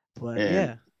 But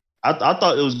yeah. I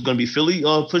thought it was gonna be Philly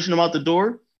pushing him out the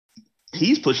door.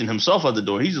 He's pushing himself out the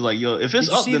door. He's just like, yo, if it's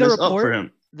up, then it's up for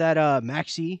him. That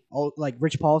Maxey, like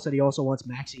Rich Paul said, he also wants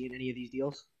Maxey in any of these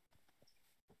deals.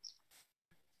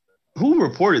 Who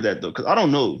reported that though? Because I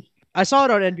don't know. I saw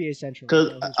it on NBA Central.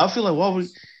 Because I feel like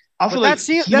that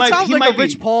sounds like a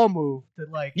Rich Paul move.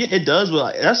 Yeah, it does.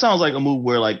 But that sounds like a move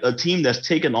where like a team that's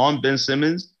taken on Ben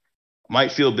Simmons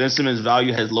might feel Ben Simmons'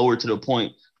 value has lowered to the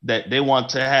point that they want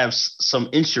to have some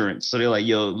insurance. So they're like,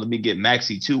 yo, let me get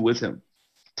Maxey too with him,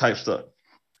 type stuff.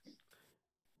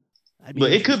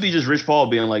 But it could be just Rich Paul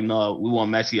being like, no, we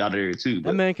want Maxey out of there too.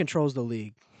 That man controls the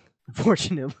league,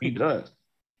 unfortunately. He does.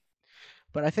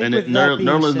 But I think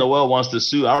Nerlens Noel wants to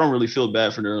sue. I don't really feel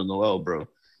bad for Nerlens Noel, bro.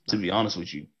 To be honest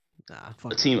with you,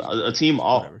 a team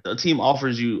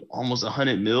offers you almost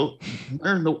 $100 million.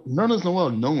 Nerlens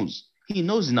Noel knows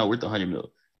he's not worth $100 million.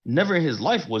 Never in his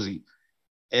life was he.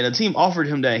 And a team offered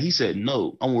him that. He said,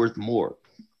 "No, I'm worth more."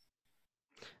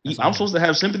 I'm supposed to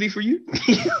have sympathy for you.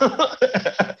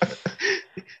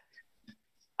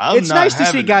 It's nice to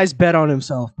see guys bet on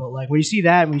himself, but like when you see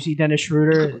that, when you see Dennis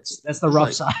Schroeder, that's the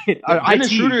rough side.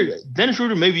 Dennis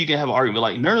Schroeder, maybe you can have an argument.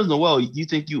 Like Nerlens Noel, you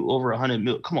think you over $100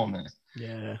 million? Come on, man.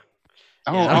 Yeah.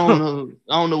 I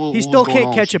don't know. What, he still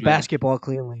can't catch a basketball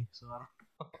cleanly. So.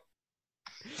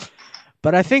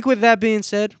 But I think with that being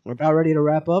said, we're about ready to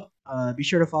wrap up. Be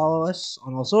sure to follow us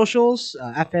on all socials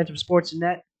at Phantom Sports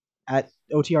Net, at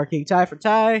OTR King Ty for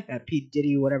Ty, at Pete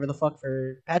Diddy whatever the fuck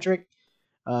for Patrick.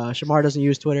 Shamar doesn't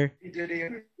use Twitter. Pete Diddy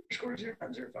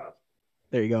 _0505.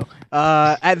 There you go.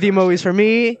 At the Movies for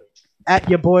me, at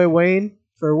your boy Wayne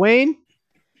for Wayne,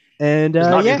 and it's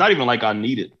not even like I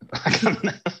need it.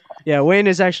 Yeah, Wayne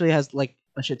has like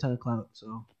a shit ton of clout,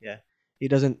 so yeah, he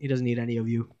doesn't need any of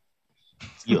you.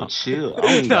 Yo, chill.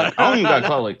 I don't even got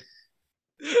clout like.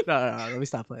 No, let me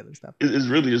stop playing. It's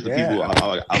really just the people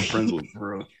I'm friends with,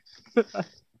 bro.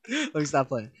 Let me stop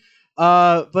playing.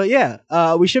 But yeah,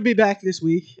 we should be back this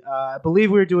week. I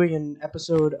believe we're doing an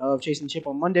episode of Chasing the Chip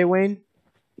on Monday, Wayne.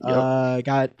 Yep.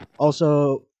 Got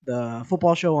also the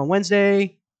football show on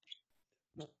Wednesday,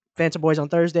 Phantom Boys on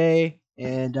Thursday,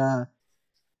 and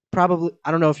probably,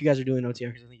 I don't know if you guys are doing OTR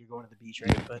because I think you're going to the beach,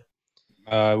 right? But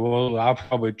well, I'll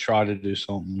probably try to do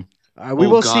something. We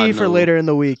will see for later in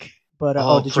the week. But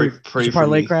did you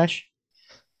parlay crash?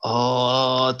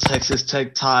 Oh, Texas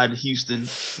Tech tied Houston.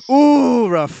 Ooh,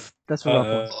 rough. That's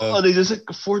rough. They just hit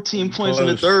 14 points in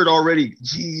the third already.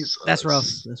 Jeez. That's rough.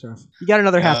 You got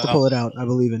another half to pull it out. I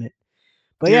believe in it.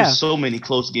 But there's so many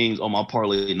close games on my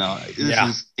parlay now. This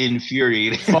is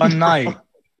infuriating. Fun night.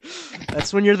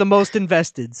 That's when you're the most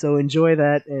invested. So enjoy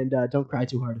that and don't cry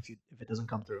too hard if it doesn't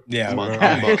come through.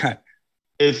 Yeah.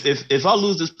 If I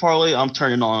lose this parlay, I'm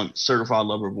turning on Certified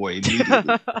Lover Boy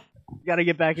immediately. You gotta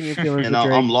get back in your feelings. And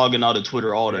I'm logging out of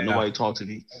Twitter all day. Nobody talk to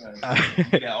me.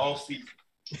 All season.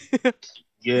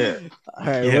 Yeah. All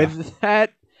right. Yeah. With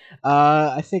that,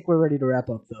 I think we're ready to wrap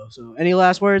up though. So, any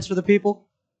last words for the people?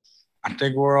 I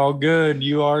think we're all good.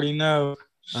 You already know.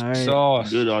 All right. Sauce.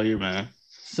 Good all here, man.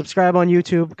 Subscribe on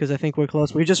YouTube because I think we're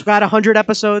close. We just got 100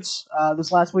 episodes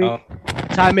this last week. Oh,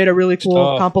 Ty made a really cool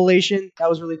Stuff. compilation. That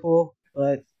was really cool.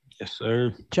 But yes,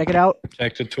 sir. check it out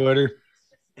Check the Twitter.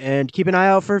 and keep an eye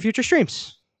out for future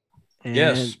streams. And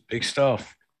Yes, big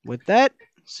stuff. with that,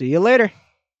 see you later.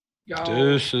 Y'all.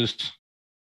 Deuces.